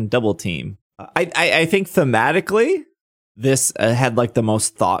Spikes and Double Team. I think thematically, this had like the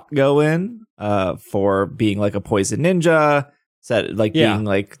most thought go in for being like a poison ninja. Being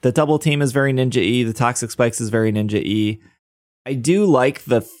like the Double Team is very ninja-y. The Toxic Spikes is very ninja-y. I do like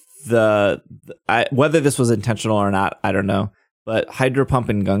whether this was intentional or not, I don't know. But Hydro Pump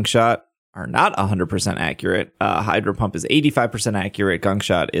and Gunk Shot are not 100% accurate. Hydro Pump is 85% accurate. Gunk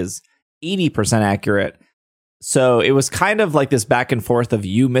Shot is 80% accurate. So it was kind of like this back and forth of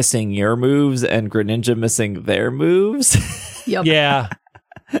you missing your moves and Greninja missing their moves. Yep. Yeah.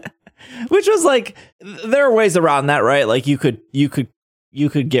 Which was like, there are ways around that, right? Like you could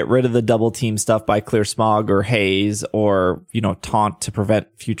get rid of the Double Team stuff by Clear Smog or Haze or, Taunt to prevent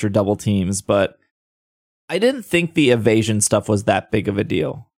future double teams. But I didn't think the evasion stuff was that big of a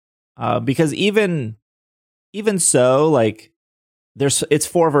deal. Because even so, like, it's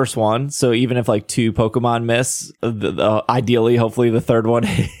 4 versus 1, so even if like 2 Pokemon miss, ideally, hopefully the third one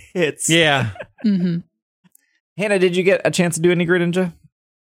hits. Yeah. Mm-hmm. Hannah, did you get a chance to do any Greninja?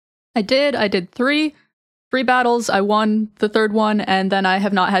 I did 3 battles. I won the third one, and then I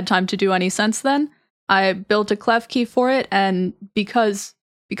have not had time to do any since then. I built a Klefki for it, and because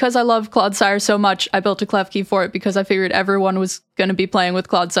I love Clodsire so much, I built a Klefki for it because I figured everyone was going to be playing with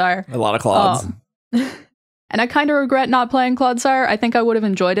Clodsire. A lot of Clods. And I kind of regret not playing Clodsire. I think I would have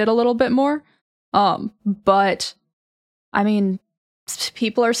enjoyed it a little bit more. But, I mean,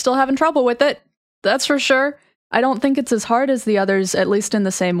 people are still having trouble with it. That's for sure. I don't think it's as hard as the others, at least in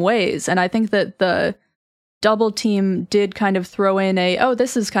the same ways. And I think that the Double Team did kind of throw in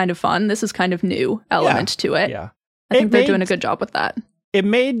this is kind of fun, this is kind of new element to it. Yeah. I think they're doing a good job with that.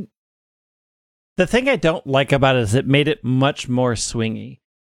 The thing I don't like about it is it made it much more swingy.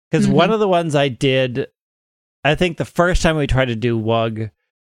 Because one of the ones I did, I think the first time we tried to do Wug,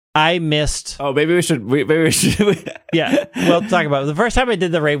 I missed. Oh, maybe we should. Yeah, we'll talk about it. The first time I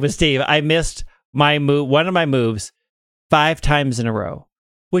did the raid with Steve, I missed one of my moves 5 times in a row,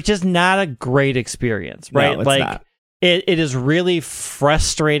 which is not a great experience, right? No, it's not. It is really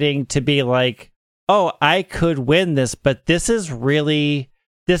frustrating to be like, oh, I could win this, but this is when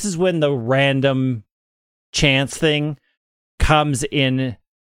the random chance thing comes in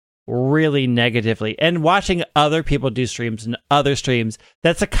really negatively. And watching other people do streams and other streams,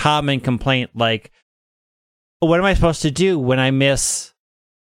 that's a common complaint. Like, what am I supposed to do when I miss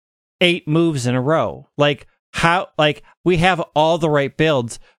 8 moves in a row? Like, how? Like, we have all the right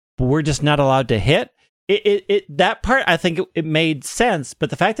builds, but we're just not allowed to hit. That part, I think it made sense, but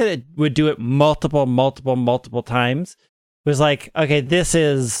the fact that it would do it multiple times was like, okay, this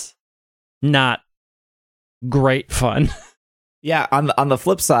is not great fun. Yeah, on the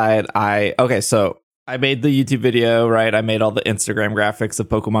flip side, so I made the YouTube video, right? I made all the Instagram graphics of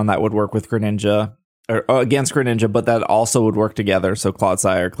Pokemon that would work with Greninja, or against Greninja, but that also would work together. So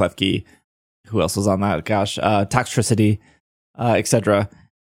Clodsire, Klefki, who else was on that? Gosh, Toxtricity, etc.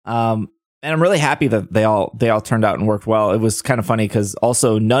 And I'm really happy that they all turned out and worked well. It was kind of funny because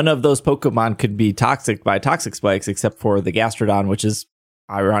also none of those Pokemon could be toxic by Toxic Spikes except for the Gastrodon, which is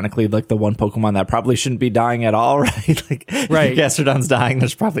ironically like the one Pokemon that probably shouldn't be dying at all, right? Right. Gastrodon's dying.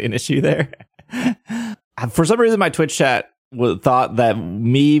 There's probably an issue there. For some reason, my Twitch chat thought that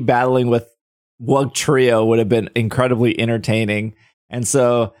me battling with Wugtrio would have been incredibly entertaining. And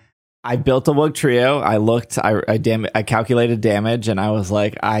so I built a Wugtrio. I looked, I calculated damage, and I was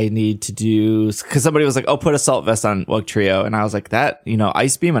like, I need to do, because somebody was like, oh, put Assault Vest on Wugtrio. And I was like, that,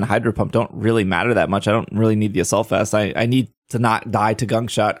 Ice Beam and Hydro Pump don't really matter that much. I don't really need the Assault Vest. I need to not die to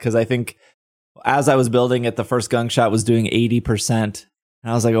Gunk Shot, because I think as I was building it, the first Gunk Shot was doing 80%. And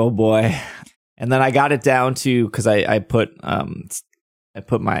I was like, oh boy. And then I got it down to, because I put my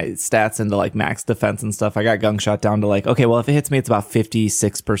stats into like max defense and stuff. I got Gunk Shot down to like, okay, well, if it hits me, it's about 56%,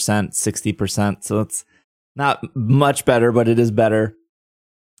 60%. So it's not much better, but it is better.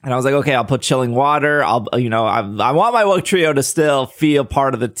 And I was like, okay, I'll put chilling water. I want my Wugtrio to still feel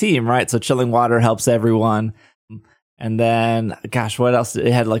part of the team, right? So chilling water helps everyone. And then, gosh, what else?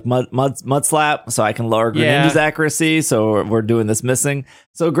 It had like mud slap, so I can lower Greninja's accuracy. So we're doing this missing.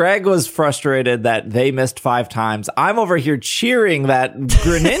 So Greg was frustrated that they missed 5 times. I'm over here cheering that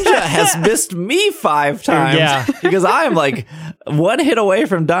Greninja has missed me 5 times because I'm like 1 hit away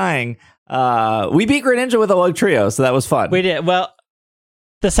from dying. We beat Greninja with a Wugtrio, so that was fun. We did. Well,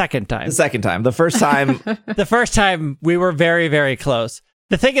 the second time. The first time. The first time we were very, very close.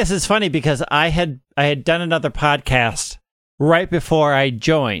 The thing is, it's funny because I had done another podcast right before I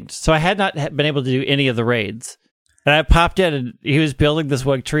joined, so I had not been able to do any of the raids. And I popped in, and he was building this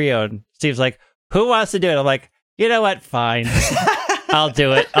Wugtrio, and Steve's like, "Who wants to do it?" I'm like, "You know what? Fine, I'll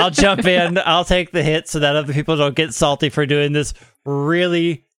do it. I'll jump in. I'll take the hit so that other people don't get salty for doing this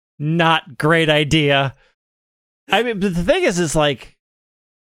really not great idea." I mean, but the thing is like,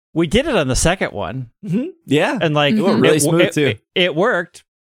 we did it on the second one. Mm-hmm. Yeah. And like, it really smooth too. It worked.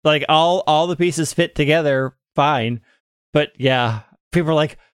 Like all the pieces fit together fine. But yeah, people are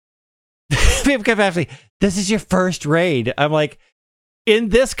like, people kept asking, "This is your first raid." I'm like, in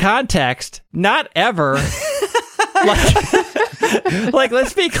this context, not ever. like,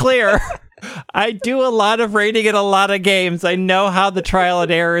 let's be clear. I do a lot of raiding in a lot of games. I know how the trial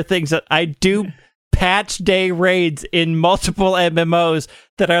and error things that I do. Patch day raids in multiple MMOs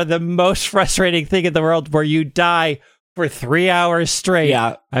that are the most frustrating thing in the world, where you die for 3 hours straight.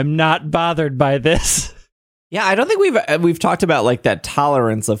 Yeah. I'm not bothered by this. Yeah, I don't think we've talked about like that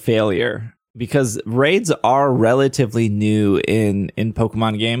tolerance of failure, because raids are relatively new in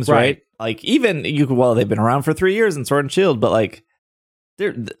Pokemon games, right? Like even they've been around for 3 years in Sword and Shield, but like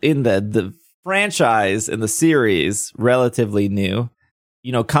they're in the franchise, in the series, relatively new.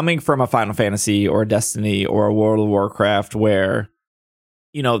 You know, coming from a Final Fantasy or a Destiny or a World of Warcraft, where,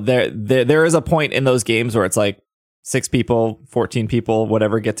 you know, there is a point in those games where it's like 6 people, 14 people,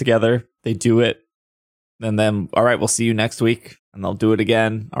 whatever, get together, they do it, and then, all right, we'll see you next week, and they'll do it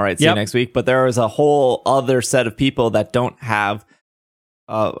again. All right, see you next week. But there is a whole other set of people that don't have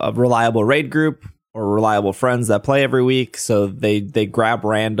a reliable raid group or reliable friends that play every week, so they grab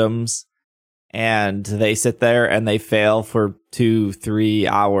randoms. And they sit there and they fail for 2-3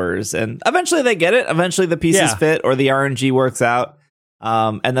 hours, and eventually they get it. Eventually the pieces fit, or the RNG works out.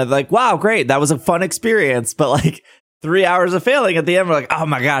 And they're like, "Wow, great. That was a fun experience." But like 3 hours of failing at the end, we're like, "Oh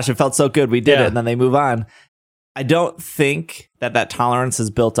my gosh, it felt so good. We did it." And then they move on. I don't think that tolerance has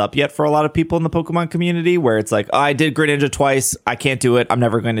built up yet for a lot of people in the Pokemon community, where it's like, "Oh, I did Greninja twice. I can't do it. I'm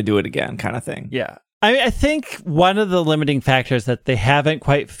never going to do it again," kind of thing. Yeah. I mean, I think one of the limiting factors that they haven't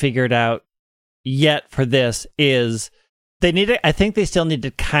quite figured out yet for this is I think they still need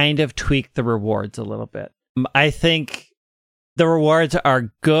to kind of tweak the rewards a little bit. I think the rewards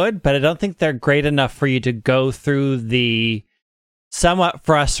are good, but I don't think they're great enough for you to go through the somewhat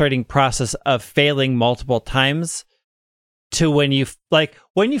frustrating process of failing multiple times to when you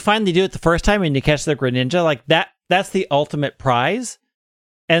finally do it the first time and you catch the Greninja, like that's the ultimate prize.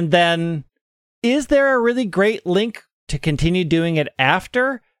 And then, is there a really great link to continue doing it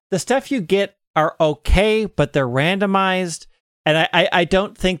after? The stuff you get are okay, but they're randomized, and I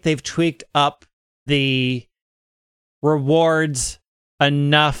don't think they've tweaked up the rewards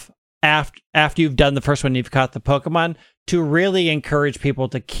enough after you've done the first one, you've caught the Pokemon, to really encourage people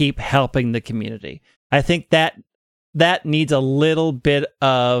to keep helping the community. I think that needs a little bit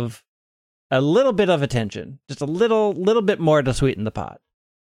of attention, just a little bit more to sweeten the pot.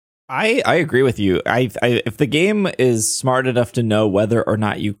 I agree with you. If the game is smart enough to know whether or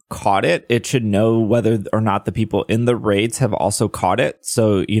not you caught it, it should know whether or not the people in the raids have also caught it.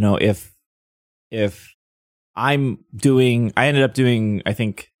 So, you know, if I ended up doing, I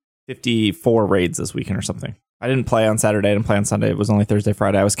think, 54 raids this weekend or something. I didn't play on Saturday. I didn't play on Sunday. It was only Thursday,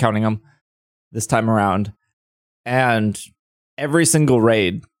 Friday. I was counting them this time around. And every single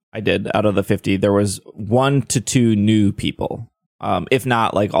raid I did out of the 50, there was 1 to 2 new people. If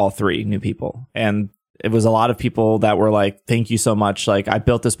not like all 3 new people. And it was a lot of people that were like, "Thank you so much. Like, I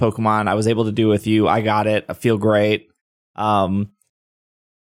built this Pokemon. I was able to do it with you. I got it. I feel great." And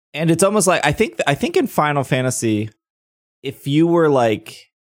it's almost like, I think in Final Fantasy, if you were like,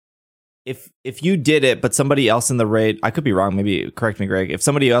 if you did it, but somebody else in the raid, I could be wrong, maybe correct me, Greg. If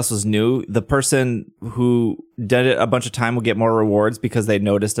somebody else was new, the person who did it a bunch of time will get more rewards because they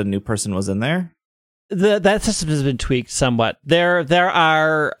noticed a new person was in there. That system has been tweaked somewhat. There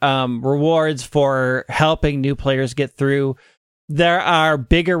are rewards for helping new players get through. There are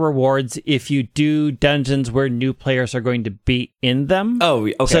bigger rewards if you do dungeons where new players are going to be in them. Oh,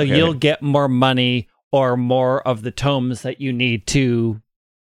 okay. So you'll get more money or more of the tomes that you need to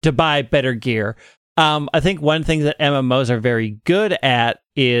to buy better gear. I think one thing that MMOs are very good at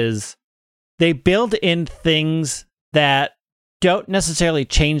is they build in things that don't necessarily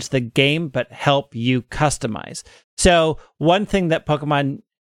change the game, but help you customize. So one thing that Pokemon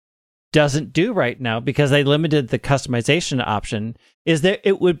doesn't do right now, because they limited the customization option, is that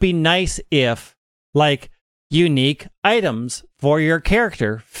it would be nice if, like, unique items for your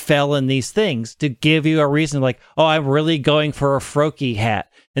character fell in these things to give you a reason, like, oh, I'm really going for a Froakie hat,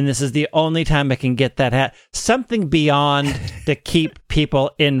 and this is the only time I can get that hat. Something beyond to keep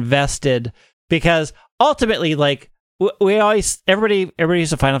people invested, because ultimately, like, we always, everybody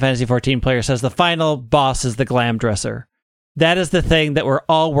who's a Final Fantasy XIV player says the final boss is the glam dresser. That is the thing that we're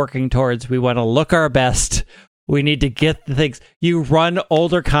all working towards. We want to look our best. We need to get the things. You run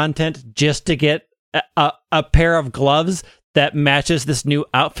older content just to get a pair of gloves that matches this new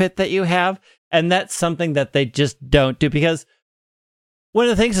outfit that you have. And that's something that they just don't do, because one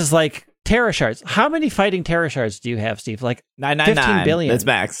of the things is, like, Terra Shards. How many fighting Terra Shards do you have, Steve? Like 999. 15 billion. It's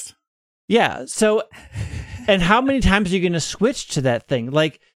maxed. Yeah. So, and how many times are you going to switch to that thing?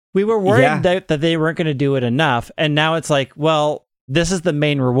 Like, we were worried that they weren't going to do it enough. And now it's like, well, this is the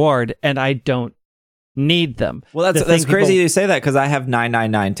main reward and I don't need them. Well, that's crazy you say that, because I have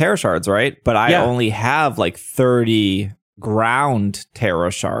 999 Terra Shards, right? But I only have like 30 ground Terra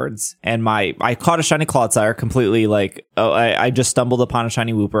Shards. And I caught a shiny Clodsire completely, like, I just stumbled upon a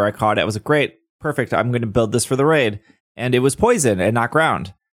shiny Wooper. I caught it. I was like, great, perfect. I'm going to build this for the raid. And it was poison and not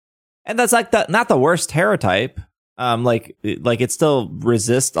ground. And that's like not the worst Terra type. Like it still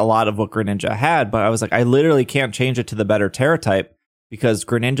resists a lot of what Greninja had, but I was like, I literally can't change it to the better Terra type, because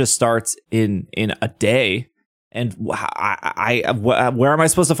Greninja starts in a day. And where am I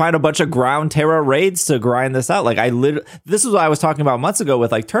supposed to find a bunch of ground Terra raids to grind this out? Like, this is what I was talking about months ago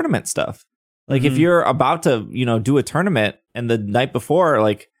with, like, tournament stuff. Like, if you're about to, do a tournament and the night before,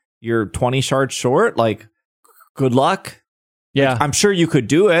 like, you're 20 shards short, like, good luck. Yeah. Like, I'm sure you could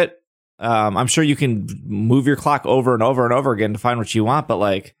do it. I'm sure you can move your clock over and over and over again to find what you want, but,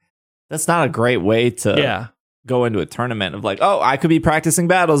 like, that's not a great way to go into a tournament of, like, oh, I could be practicing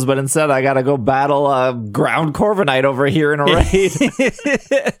battles, but instead I gotta go battle a ground Corviknight over here in a raid.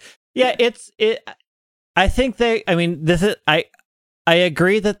 Yeah, I think I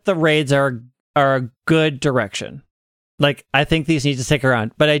agree that the raids are a good direction. Like, I think these need to stick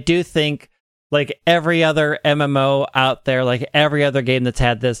around, but I do think, like every other MMO out there, like every other game that's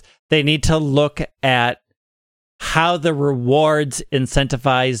had this, they need to look at how the rewards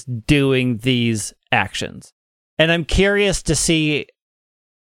incentivize doing these actions. And I'm curious to see,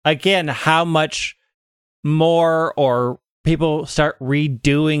 again, how much more or people start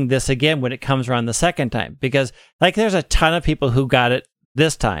redoing this again when it comes around the second time. Because, like, there's a ton of people who got it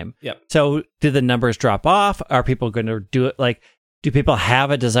this time. Yep. So do the numbers drop off? Are people going to do it? Like, do people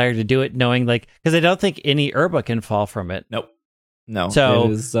have a desire to do it knowing, like, because I don't think any herba can fall from it. Nope. No. So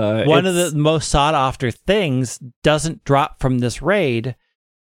one of the most sought after things doesn't drop from this raid.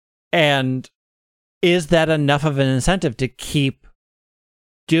 And is that enough of an incentive to keep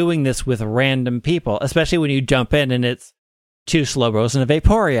doing this with random people, especially when you jump in and it's 2 Slowbros and a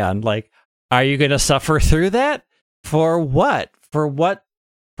Vaporeon? Like, are you going to suffer through that? For what? For what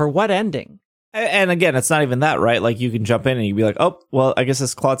ending? And again, it's not even that, right? Like, you can jump in and you'd be like, oh, well, I guess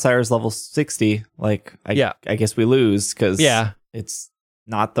this Clodsire is level 60. Like, I guess we lose because it's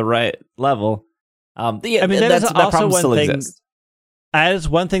not the right level. I mean, that problem still exists. That is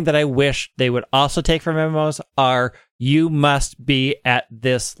one thing that I wish they would also take from MMOs are, you must be at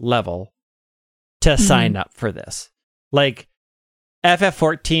this level to sign up for this. Like,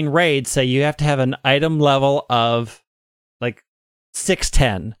 FF14 raids say you have to have an item level of, like,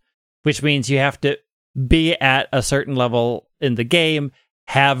 610. Which means you have to be at a certain level in the game,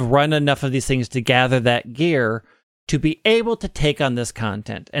 have run enough of these things to gather that gear to be able to take on this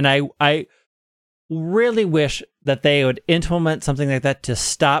content. And I really wish that they would implement something like that to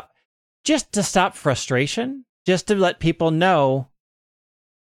stop frustration, just to let people know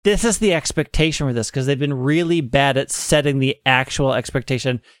this is the expectation for this, because they've been really bad at setting the actual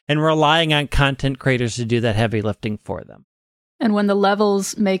expectation and relying on content creators to do that heavy lifting for them. And when the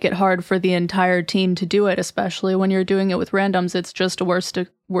levels make it hard for the entire team to do it, especially when you're doing it with randoms, it's just a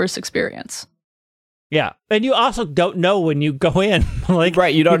worse experience. Yeah. And you also don't know when you go in. Like,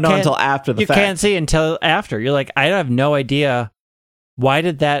 right, you don't know until after the fact. You can't see until after. You're like, I have no idea. Why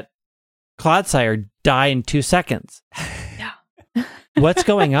did that Clodsire die in 2 seconds? Yeah. What's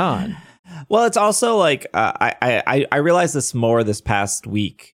going on? Well, it's also like, I realized this more this past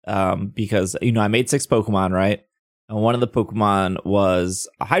week because, I made 6 Pokemon, right? And one of the Pokemon was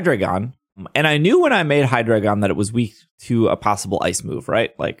a Hydreigon, And I knew when I made Hydreigon that it was weak to a possible ice move,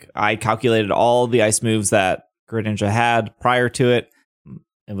 right? Like I calculated all the ice moves that Greninja had prior to it.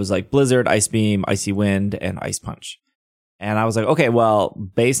 It was like Blizzard, Ice Beam, Icy Wind, and Ice Punch. And I was like, okay, well,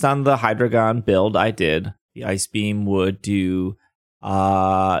 based on the Hydreigon build I did, the Ice Beam would do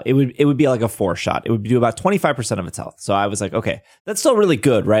it would be like a 4-shot. It would do about 25% of its health. So I was like, okay, that's still really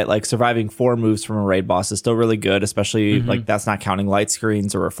good, right? Like surviving 4 moves from a raid boss is still really good, especially like that's not counting light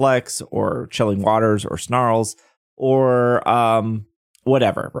screens or reflects or chilling waters or snarls or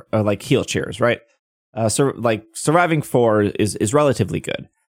whatever, or like heal cheers, right? So like surviving 4 is relatively good.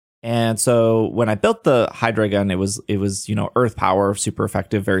 And so when I built the Hydreigon, it was earth power, super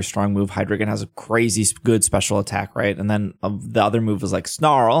effective, very strong move. Hydreigon has a crazy good special attack, right? And then the other move was like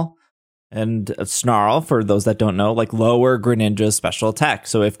Snarl. And Snarl, for those that don't know, like lower Greninja's special attack.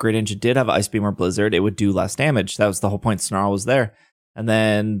 So if Greninja did have Ice Beam or Blizzard, it would do less damage. That was the whole point. Snarl was there. And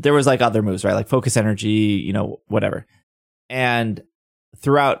then there was like other moves, right? Like Focus Energy, whatever. And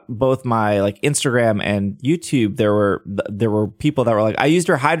throughout both my like Instagram and YouTube, there were people that were like, I used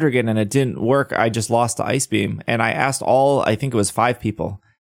your Hydreigon and it didn't work. I just lost the Ice Beam. And I asked I think it was 5 people.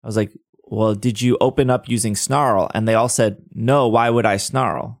 I was like, well, did you open up using Snarl? And they all said, no, why would I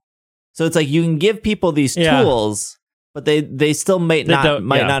Snarl? So it's like you can give people these tools, but they still might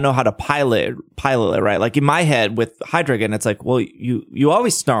not know how to pilot it, right? Like in my head with Hydreigon, it's like, well, you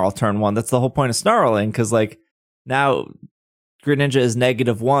always Snarl turn 1. That's the whole point of snarling, because like now Greninja is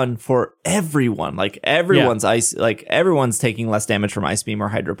 -1 for everyone. Like everyone's ice, like everyone's taking less damage from Ice Beam or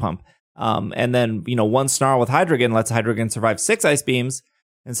Hydro Pump. And then, 1 Snarl with Hydreigon lets Hydreigon survive 6 Ice Beams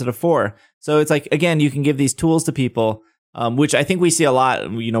instead of 4. So it's like, again, you can give these tools to people, which I think we see a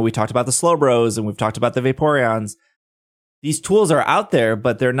lot. We talked about the Slowbros and we've talked about the Vaporeons. These tools are out there,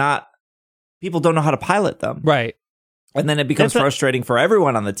 but people don't know how to pilot them. Right. And then it becomes frustrating for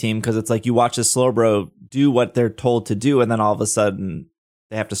everyone on the team, because it's like you watch a Slowbro do what they're told to do, and then all of a sudden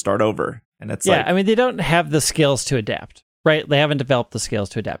they have to start over. And it's they don't have the skills to adapt, right? They haven't developed the skills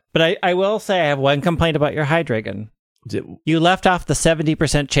to adapt. But I will say I have one complaint about your Hydreigon. You left off the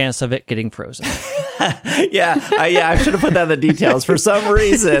 70% chance of it getting frozen. I should have put that in the details. For some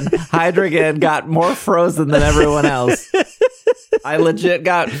reason, Hydreigon got more frozen than everyone else. I legit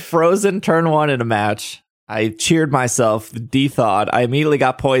got frozen turn 1 in a match. I cheered myself, de-thawed. I immediately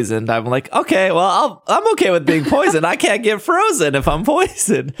got poisoned. I'm like, okay, well, I'm okay with being poisoned. I can't get frozen if I'm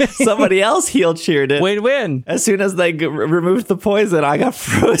poisoned. Somebody else heal cheered it. Win-win. As soon as they removed the poison, I got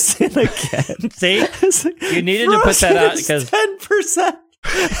frozen again. See? You needed to put that out because 10%.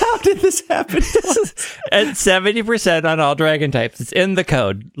 How did this happen? At 70% on all dragon types. It's in the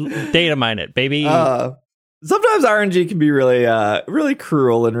code. Data mine it, baby. Sometimes RNG can be really, really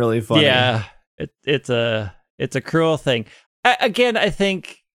cruel and really funny. Yeah. It's a cruel thing. Again, I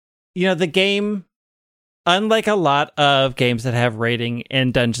think, the game, unlike a lot of games that have raiding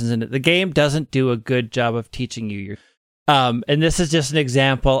and dungeons in it, the game doesn't do a good job of teaching you. And this is just an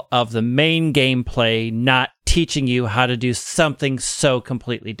example of the main gameplay not teaching you how to do something so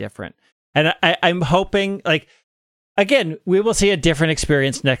completely different. And I'm hoping, again, we will see a different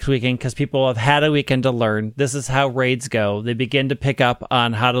experience next weekend because people have had a weekend to learn. This is how raids go. They begin to pick up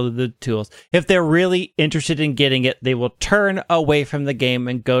on how to do the tools. If they're really interested in getting it, they will turn away from the game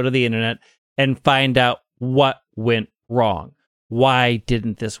and go to the internet and find out what went wrong. Why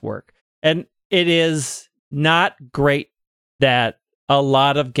didn't this work? And it is not great that a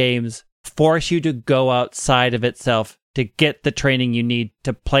lot of games force you to go outside of itself to get the training you need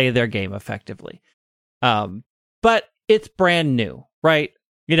to play their game effectively. But it's brand new, right?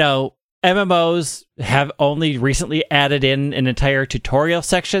 MMOs have only recently added in an entire tutorial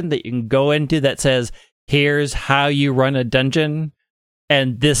section that you can go into that says, here's how you run a dungeon,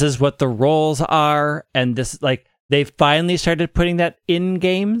 and this is what the roles are, and this, they finally started putting that in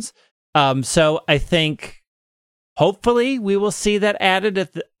games. So I think, hopefully, we will see that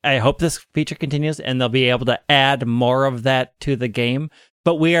added. I hope this feature continues, and they'll be able to add more of that to the game.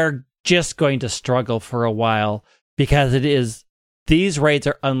 But we are just going to struggle for a while, because these raids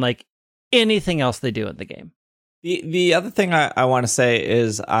are unlike anything else they do in the game. The other thing I want to say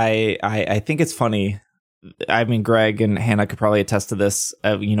is I think it's funny. I mean, Greg and Hannah could probably attest to this.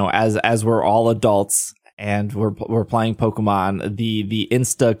 As we're all adults and we're playing Pokemon, the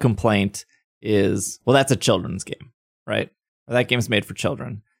Insta complaint is, well, that's a children's game, right? That game's made for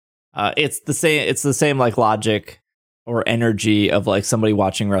children. It's the same like logic or energy of like somebody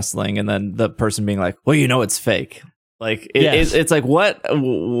watching wrestling and then the person being like, well, it's fake. Like it's like, what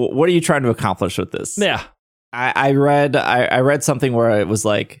are you trying to accomplish with this? Yeah. I read something where it was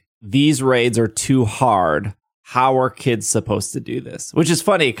like, these raids are too hard. how are kids supposed to do this? Which is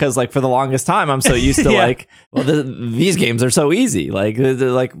funny because like for the longest time, I'm so used to like, well, these games are so easy. Like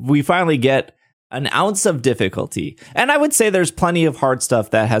we finally get an ounce of difficulty. And I would say there's plenty of hard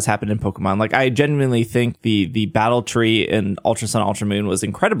stuff that has happened in Pokemon. Like I genuinely think the battle tree in Ultra Sun, Ultra Moon was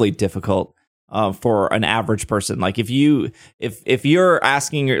incredibly difficult for an average person. Like if you're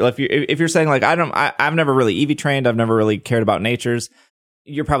asking, if you're saying like, I've never really EV trained, I've never really cared about natures,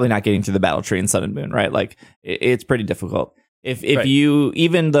 you're probably not getting through the battle tree in Sun and Moon, right? Like it's pretty difficult. If right. You,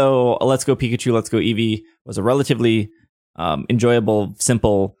 even though Let's Go Pikachu, Let's Go Eevee was a relatively enjoyable,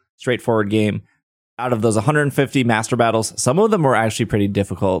 simple, straightforward game, out of those 150 master battles, some of them were actually pretty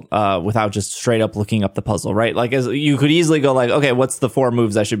difficult without just straight up looking up the puzzle, right? Like as you could easily go like, okay, what's the 4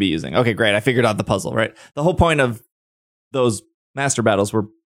 moves I should be using? Okay, great. I figured out the puzzle, right? The whole point of those master battles were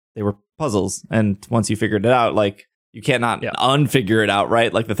puzzles. And once you figured it out, like you can't not unfigure it out,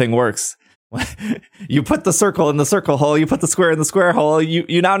 right? Like the thing works. You put the circle in the circle hole, you put the square in the square hole,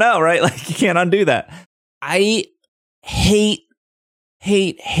 you now know, right? Like you can't undo that. I hate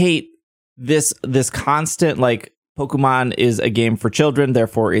this constant like Pokemon is a game for children,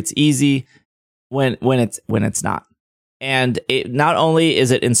 therefore it's easy when it's not. And it not only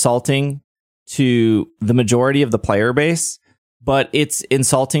is it insulting to the majority of the player base, but it's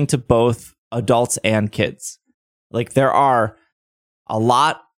insulting to both adults and kids. Like there are a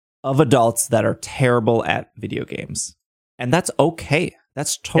lot of adults that are terrible at video games, and that's okay.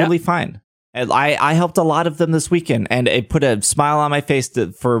 That's totally fine. And I helped a lot of them this weekend, and it put a smile on my face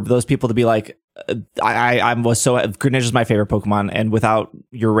for those people to be like, I was so Greninja's my favorite Pokemon, and without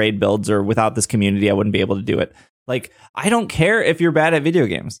your raid builds or without this community, I wouldn't be able to do it. Like, I don't care if you're bad at video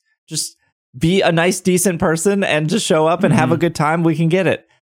games. Just be a nice, decent person and just show up and have a good time. We can get it.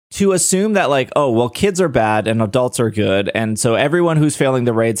 To assume that like, oh, well, kids are bad and adults are good, and so everyone who's failing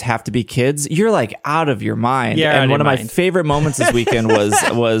the raids have to be kids, you're like out of your mind. Yeah, and one of my favorite moments this weekend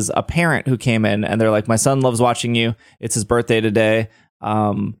was a parent who came in and they're like, my son loves watching you. It's his birthday today.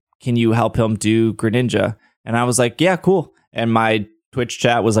 Can you help him do Greninja? And I was like, yeah, cool. And my Twitch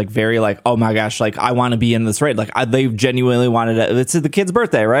chat was like very like, oh my gosh, like I want to be in this raid. Like they genuinely wanted it. It's the kid's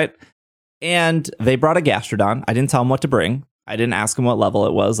birthday, right? And they brought a Gastrodon. I didn't tell them what to bring. I didn't ask him what level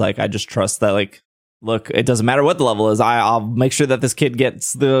it was. Like, I just trust that, like, look, it doesn't matter what the level is. I'll make sure that this kid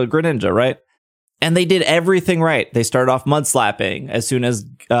gets the Greninja, right? And they did everything right. They started off mud slapping. As soon as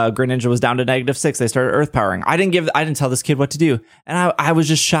Greninja was down to -6, they started earth powering. I didn't tell this kid what to do. And I was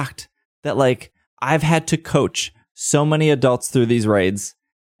just shocked that, like, I've had to coach so many adults through these raids.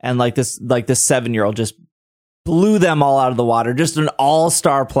 And this 7-year-old just blew them all out of the water. Just an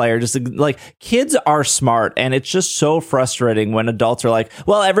all-star player. Just like kids are smart, and it's just so frustrating when adults are like,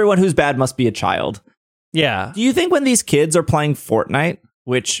 well, everyone who's bad must be a child. Yeah. Do you think when these kids are playing Fortnite,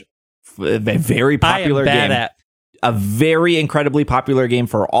 which a very popular game, a very incredibly popular game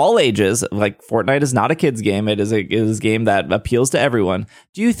for all ages, like Fortnite is not a kid's game. It is a game that appeals to everyone.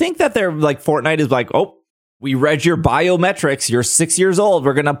 Do you think that they're like Fortnite is like, oh, we read your biometrics. You're 6 years old.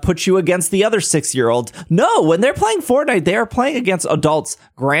 We're going to put you against the other 6-year-old. No, when they're playing Fortnite, they are playing against adults,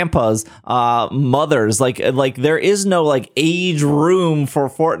 grandpas, mothers. Like there is no like age room for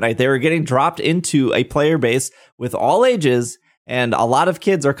Fortnite. They are getting dropped into a player base with all ages, and a lot of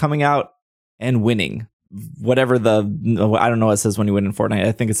kids are coming out and winning. Whatever I don't know what it says when you win in Fortnite.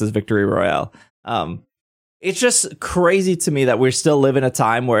 I think it says Victory Royale. It's just crazy to me that we still live in a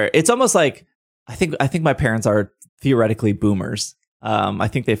time where it's almost like, I think my parents are theoretically boomers. I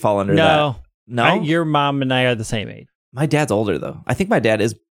think they fall under that. No, your mom and I are the same age. My dad's older though. I think my dad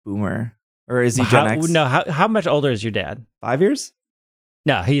is boomer, or is he Gen X? No, how much older is your dad? 5 years?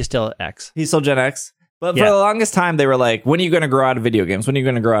 No, he's still X. He's still Gen X. But for the longest time, they were like, "When are you going to grow out of video games? When are you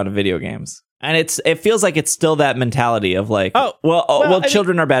going to grow out of video games?" And it feels like it's still that mentality of like,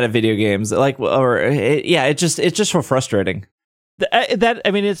 children are bad at video games. Like, it's just so frustrating.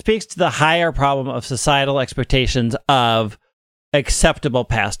 It speaks to the higher problem of societal expectations of acceptable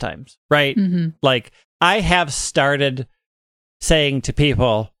pastimes, right? Mm-hmm. Like, I have started saying to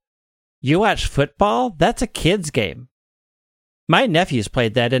people, you watch football? That's a kid's game. My nephews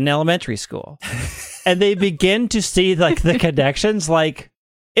played that in elementary school. And they begin to see like the connections. Like,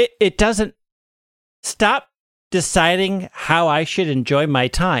 it doesn't stop deciding how I should enjoy my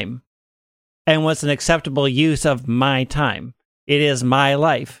time and what's an acceptable use of my time. It is my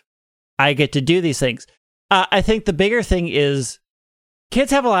life. I get to do these things. I think the bigger thing is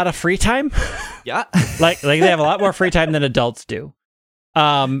kids have a lot of free time. Yeah. like they have a lot more free time than adults do.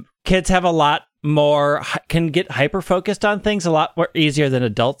 Kids have a lot more, can get hyper-focused on things a lot more easier than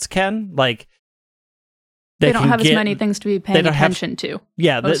adults can. Like, They don't have as many things to be paying attention to.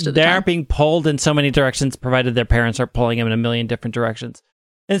 Yeah, they aren't being pulled in so many directions, provided their parents are pulling them in a million different directions.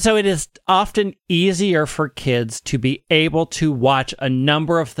 And so it is often easier for kids to be able to watch a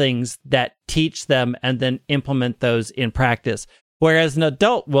number of things that teach them and then implement those in practice. Whereas an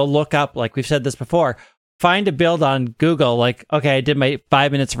adult will look up, like we've said this before, find a build on Google, like, okay, I did my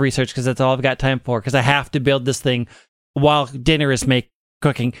 5 minutes of research because that's all I've got time for, because I have to build this thing while dinner is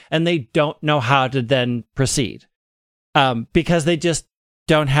cooking, and they don't know how to then proceed because they just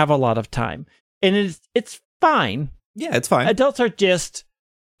don't have a lot of time. And it's fine. Yeah, it's fine. Adults are just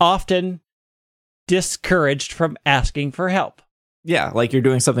often discouraged from asking for help. Yeah, like you're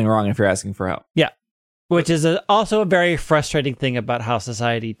doing something wrong if you're asking for help. Yeah, which is also a very frustrating thing about how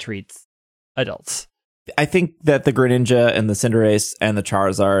society treats adults. I think that the Greninja and the Cinderace and the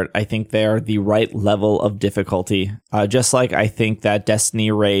Charizard, I think they are the right level of difficulty. Just like I think that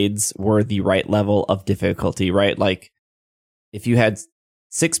Destiny raids were the right level of difficulty, right? Like if you had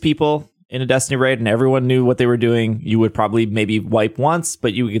 6 people in a Destiny raid and everyone knew what they were doing, you would probably maybe wipe once,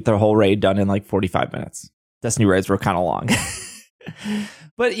 but you would get the whole raid done in like 45 minutes. Destiny raids were kind of long.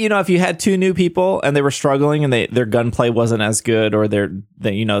 But, you know, if you had 2 new people and they were struggling and their gunplay wasn't as good or their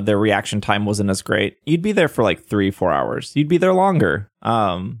reaction time wasn't as great, you'd be there for like 3-4 hours. You'd be there longer.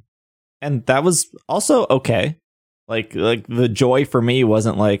 And that was also okay. Like the joy for me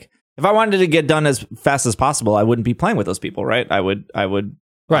wasn't like, if I wanted to get done as fast as possible, I wouldn't be playing with those people, right? I would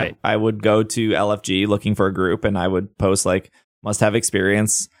Right. I would go to LFG looking for a group and I would post like must have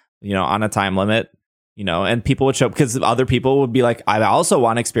experience, you know, on a time limit. You know, and people would show up because other people would be like, I also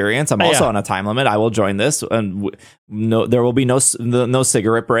want experience. I'm also on a time limit. I will join this. And there will be no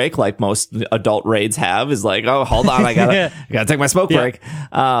cigarette break like most adult raids have. Is like, oh, hold on, I gotta take my smoke break.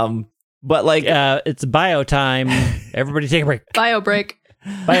 But like, it's bio time. Everybody take a break. Bio break.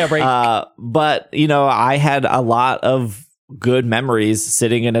 But you know, I had a lot of good memories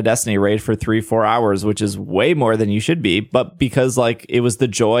sitting in a Destiny raid for 3-4 hours, which is way more than you should be, but because like it was the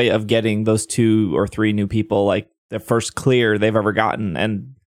joy of getting those 2 or 3 new people, like the first clear they've ever gotten,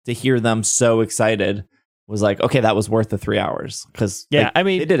 and to hear them so excited was like, okay, that was worth the 3 hours, because I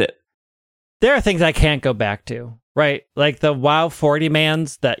mean, they did it. There are things I can't go back to, right? Like the WoW 40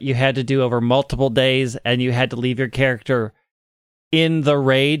 mans that you had to do over multiple days, and you had to leave your character in the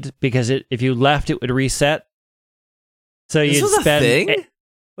raid because if you left, it would reset. So this was spend, a thing?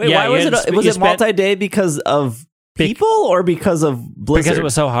 Wait, why was it? Was it multi-day because of people or because of Blizzard? Because it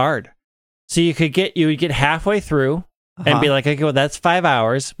was so hard. So you would get halfway through and be like, okay, well, that's 5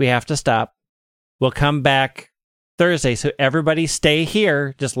 hours. We have to stop. We'll come back Thursday. So everybody stay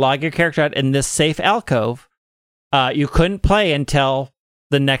here. Just log your character out in this safe alcove. You couldn't play until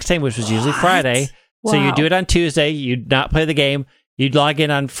the next time, which was usually Friday. Wow. So you do it on Tuesday. You'd not play the game. You'd log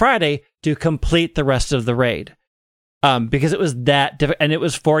in on Friday to complete the rest of the raid. Because it was that different, and it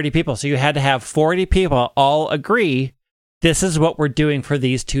was 40 people. So you had to have 40 people all agree, this is what we're doing for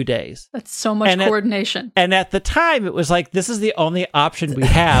these 2 days. That's so much coordination. And at the time, it was like, this is the only option we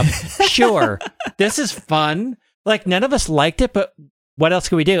have. Sure, this is fun. Like, none of us liked it, but what else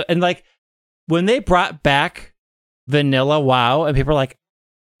can we do? And like, when they brought back vanilla WoW, and people are like,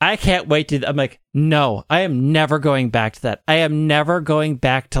 I can't wait to... I'm like, no, I am never going back to that. I am never going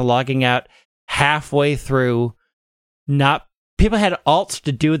back to logging out halfway through. People had alts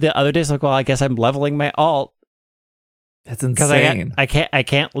to do the other days. Like, well, I guess I'm leveling my alt. That's insane. Because I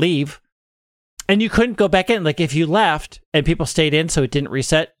can't leave, and you couldn't go back in. Like if you left and people stayed in, so it didn't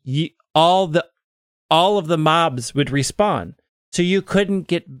reset. All of the mobs would respawn, so you couldn't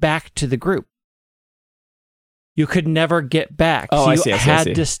get back to the group. You could never get back. Oh, so I see. You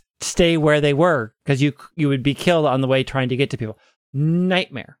had to stay where they were because you would be killed on the way trying to get to people.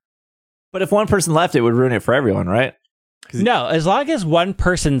 Nightmare. But if one person left, it would ruin it for everyone, right? No, as long as one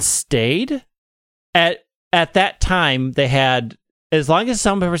person stayed, at that time they had, as long as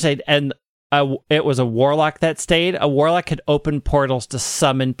some person stayed, and it was a warlock that stayed, a warlock could open portals to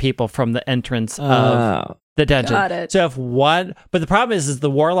summon people from the entrance of the dungeon. Got it. So but the problem is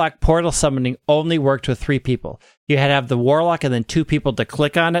the warlock portal summoning only worked with 3 people. You had to have the warlock and then 2 people to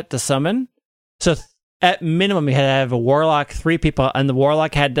click on it to summon. So at minimum, you had to have a warlock, 3 people, and the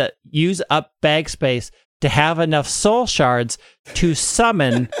warlock had to use up bag space to have enough soul shards to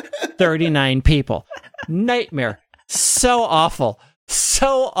summon 39 people. Nightmare. So awful.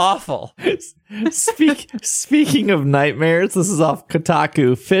 So awful. Speaking of nightmares, this is off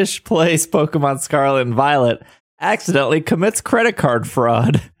Kotaku. Fish plays Pokemon Scarlet and Violet, accidentally commits credit card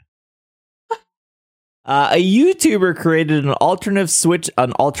fraud. A YouTuber created an alternative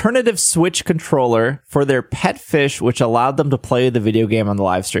Switch controller for their pet fish, which allowed them to play the video game on the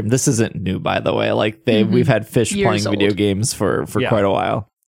live stream. This isn't new, by the way. Like we've had fish Years playing video old. games for quite a while.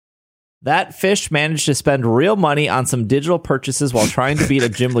 That fish managed to spend real money on some digital purchases while trying to beat a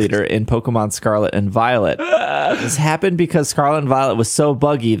gym leader in Pokemon Scarlet and Violet. This happened because Scarlet and Violet was so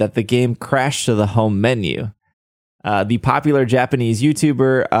buggy that the game crashed to the home menu. The popular Japanese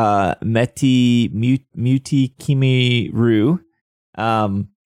YouTuber Muti Kimiru,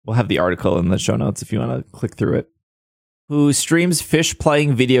 we'll have the article in the show notes if you want to click through it, who streams fish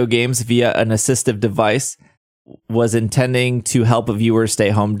playing video games via an assistive device, was intending to help viewers stay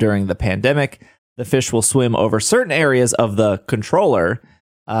home during the pandemic. The fish will swim over certain areas of the controller,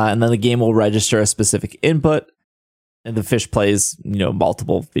 and then the game will register a specific input, and the fish plays,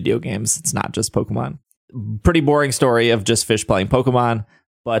 multiple video games. It's not just Pokemon. Pretty boring story of just fish playing Pokemon,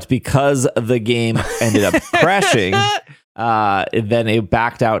 but because the game ended up crashing, then it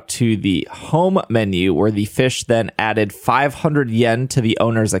backed out to the home menu where the fish then added 500 yen to the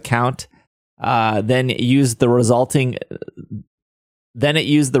owner's account. Then it used the resulting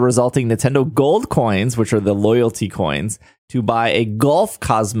Nintendo Gold coins, which are the loyalty coins, to buy a golf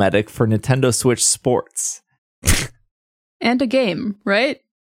cosmetic for Nintendo Switch Sports. And a game, right?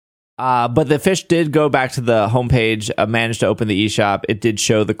 But the fish did go back to the homepage, managed to open the eShop. It did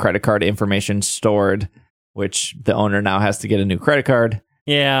show the credit card information stored, which the owner now has to get a new credit card.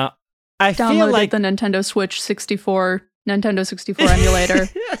 Yeah. I feel Downloaded like the Nintendo 64 emulator.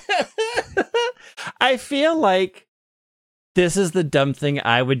 I feel like this is the dumb thing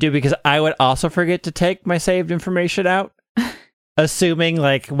I would do, because I would also forget to take my saved information out, assuming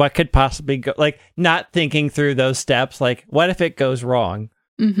like what could possibly go, like not thinking through those steps. Like, what if it goes wrong?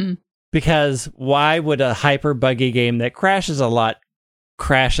 Mm-hmm. Because why would a hyper buggy game that crashes a lot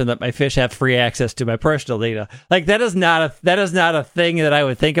crash and let my fish have free access to my personal data? Like, that is not a thing that I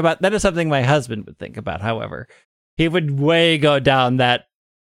would think about. That is something my husband would think about. However, he would way go down that.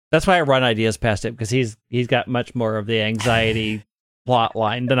 That's why I run ideas past him, because he's got much more of the anxiety plot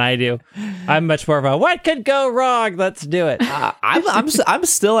line than I do. I'm much more of a what could go wrong? Let's do it. I'm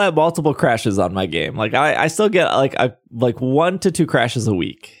still at multiple crashes on my game. Like I still get like 1 to 2 crashes a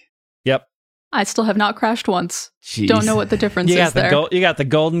week. Yep. I still have not crashed once. Jeez. Don't know what the difference is there. You got the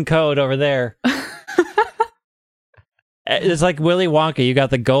golden code over there. It's like Willy Wonka. You got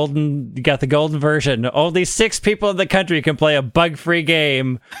the golden version. Only 6 people in the country can play a bug-free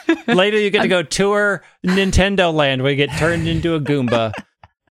game. Later, you get to go tour Nintendo Land, where you get turned into a Goomba.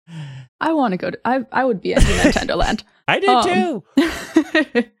 I want to go to. I would be into Nintendo Land. I do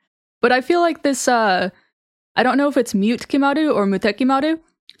too. But I feel like this. I don't know if it's Mute Kimaru or Mutekimaru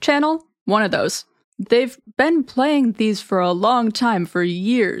channel. One of those. They've been playing these for a long time, for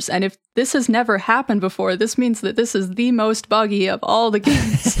years, and if this has never happened before, this means that this is the most buggy of all the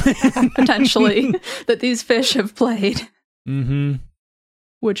games, potentially, that these fish have played. Mm-hmm.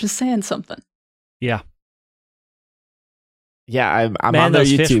 Which is saying something. Yeah. Yeah, I'm Man, on their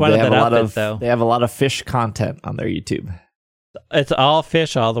those fish YouTube. wanted They have that a lot outfit, of though. They have a lot of fish content on their YouTube. It's all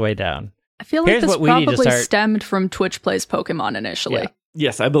fish all the way down. I feel like Here's this what we need to probably start- stemmed from Twitch Plays Pokemon initially. Yeah.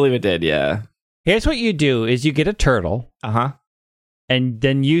 Yes, I believe it did. Yeah. Here's what you do: is you get a turtle, Uh-huh. and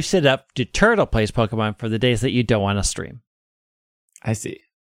then you set up to Turtle Plays Pokemon for the days that you don't want to stream. I see.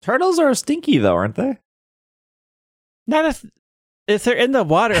 Turtles are stinky though, aren't they? Not if they're in the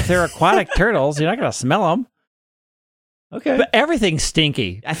water. If they're aquatic turtles, you're not going to smell them. Okay. But everything's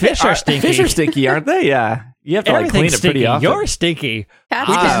stinky. Fish are stinky. Fish are stinky, aren't they? Yeah. You have to clean Everything's it pretty stinky. often. You're stinky. Cats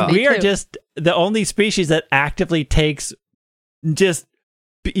Wow. can be We are too. just the only species that actively takes just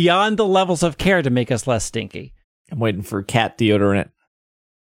beyond the levels of care to make us less stinky. I'm waiting for cat deodorant.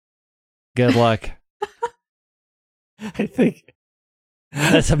 Good luck. I think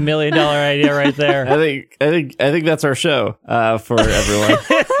That's $1 million idea right there. I think that's our show for everyone.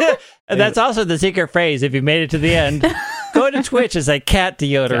 And that's also the secret phrase. If you made it to the end, go to Twitch and say cat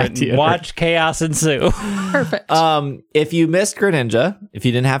deodorant, Cat deodorant. and watch chaos ensue. Perfect. If you missed Greninja, if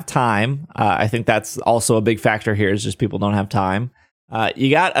you didn't have time, I think that's also a big factor here. Is just people don't have time. You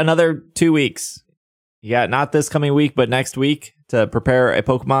got another 2 weeks. You got not this coming week, but next week to prepare a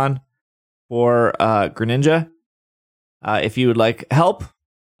Pokemon for Greninja. If you would like help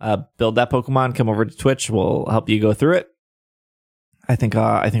build that Pokemon, come over to Twitch. We'll help you go through it. I think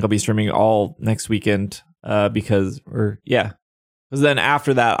I'll be streaming all next weekend because then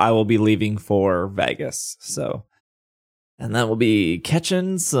after that I will be leaving for Vegas. So, and then we'll be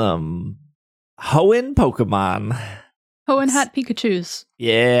catching some Hoenn Pokemon. Hoenn Hat Pikachus.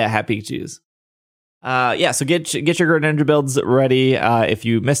 Yeah, happy Pikachus. So get your Greninja builds ready if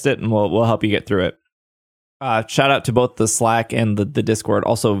you missed it, and we'll help you get through it. Shout out to both the Slack and the Discord.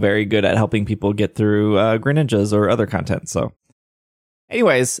 Also very good at helping people get through Greninjas or other content. So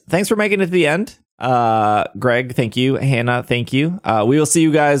anyways, thanks for making it to the end. Greg, thank you. Hannah, thank you. We will see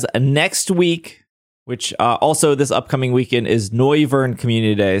you guys next week, which also this upcoming weekend is Noivern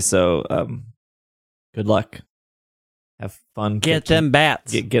Community Day. So good luck. Have fun. Get them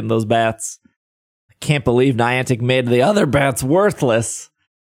bats. Getting those bats. I can't believe Niantic made the other bats worthless.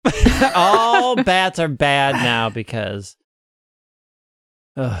 All bats are bad now because...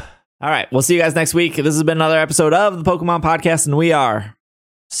 All right, we'll see you guys next week. This has been another episode of the Pokemon Podcast, and we are...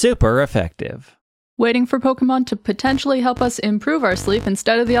 super effective. Waiting for Pokemon to potentially help us improve our sleep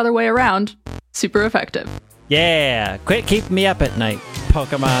instead of the other way around. Super effective. Yeah, quit keeping me up at night,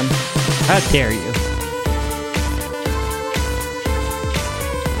 Pokemon. How dare you?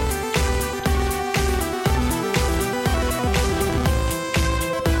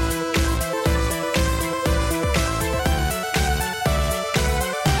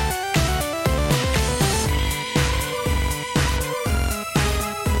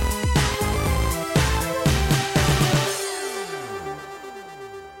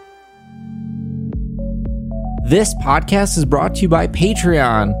 This podcast is brought to you by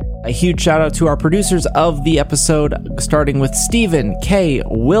Patreon. A huge shout out to our producers of the episode, starting with Stephen, Kay,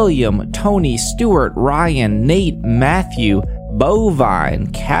 William, Tony, Stuart, Ryan, Nate, Matthew, Bovine,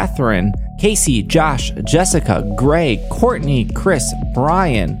 Catherine, Casey, Josh, Jessica, Greg, Courtney, Chris,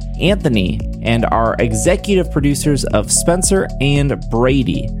 Brian, Anthony, and our executive producers of Spencer and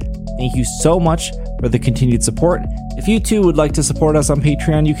Brady. Thank you so much for the continued support. If you too would like to support us on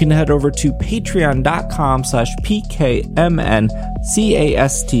Patreon, you can head over to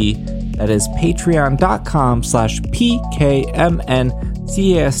patreon.com/PKMNCAST. That is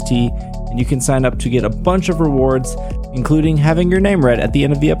patreon.com/PKMNCAST. And you can sign up to get a bunch of rewards, including having your name read at the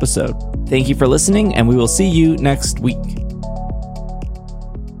end of the episode. Thank you for listening, and we will see you next week.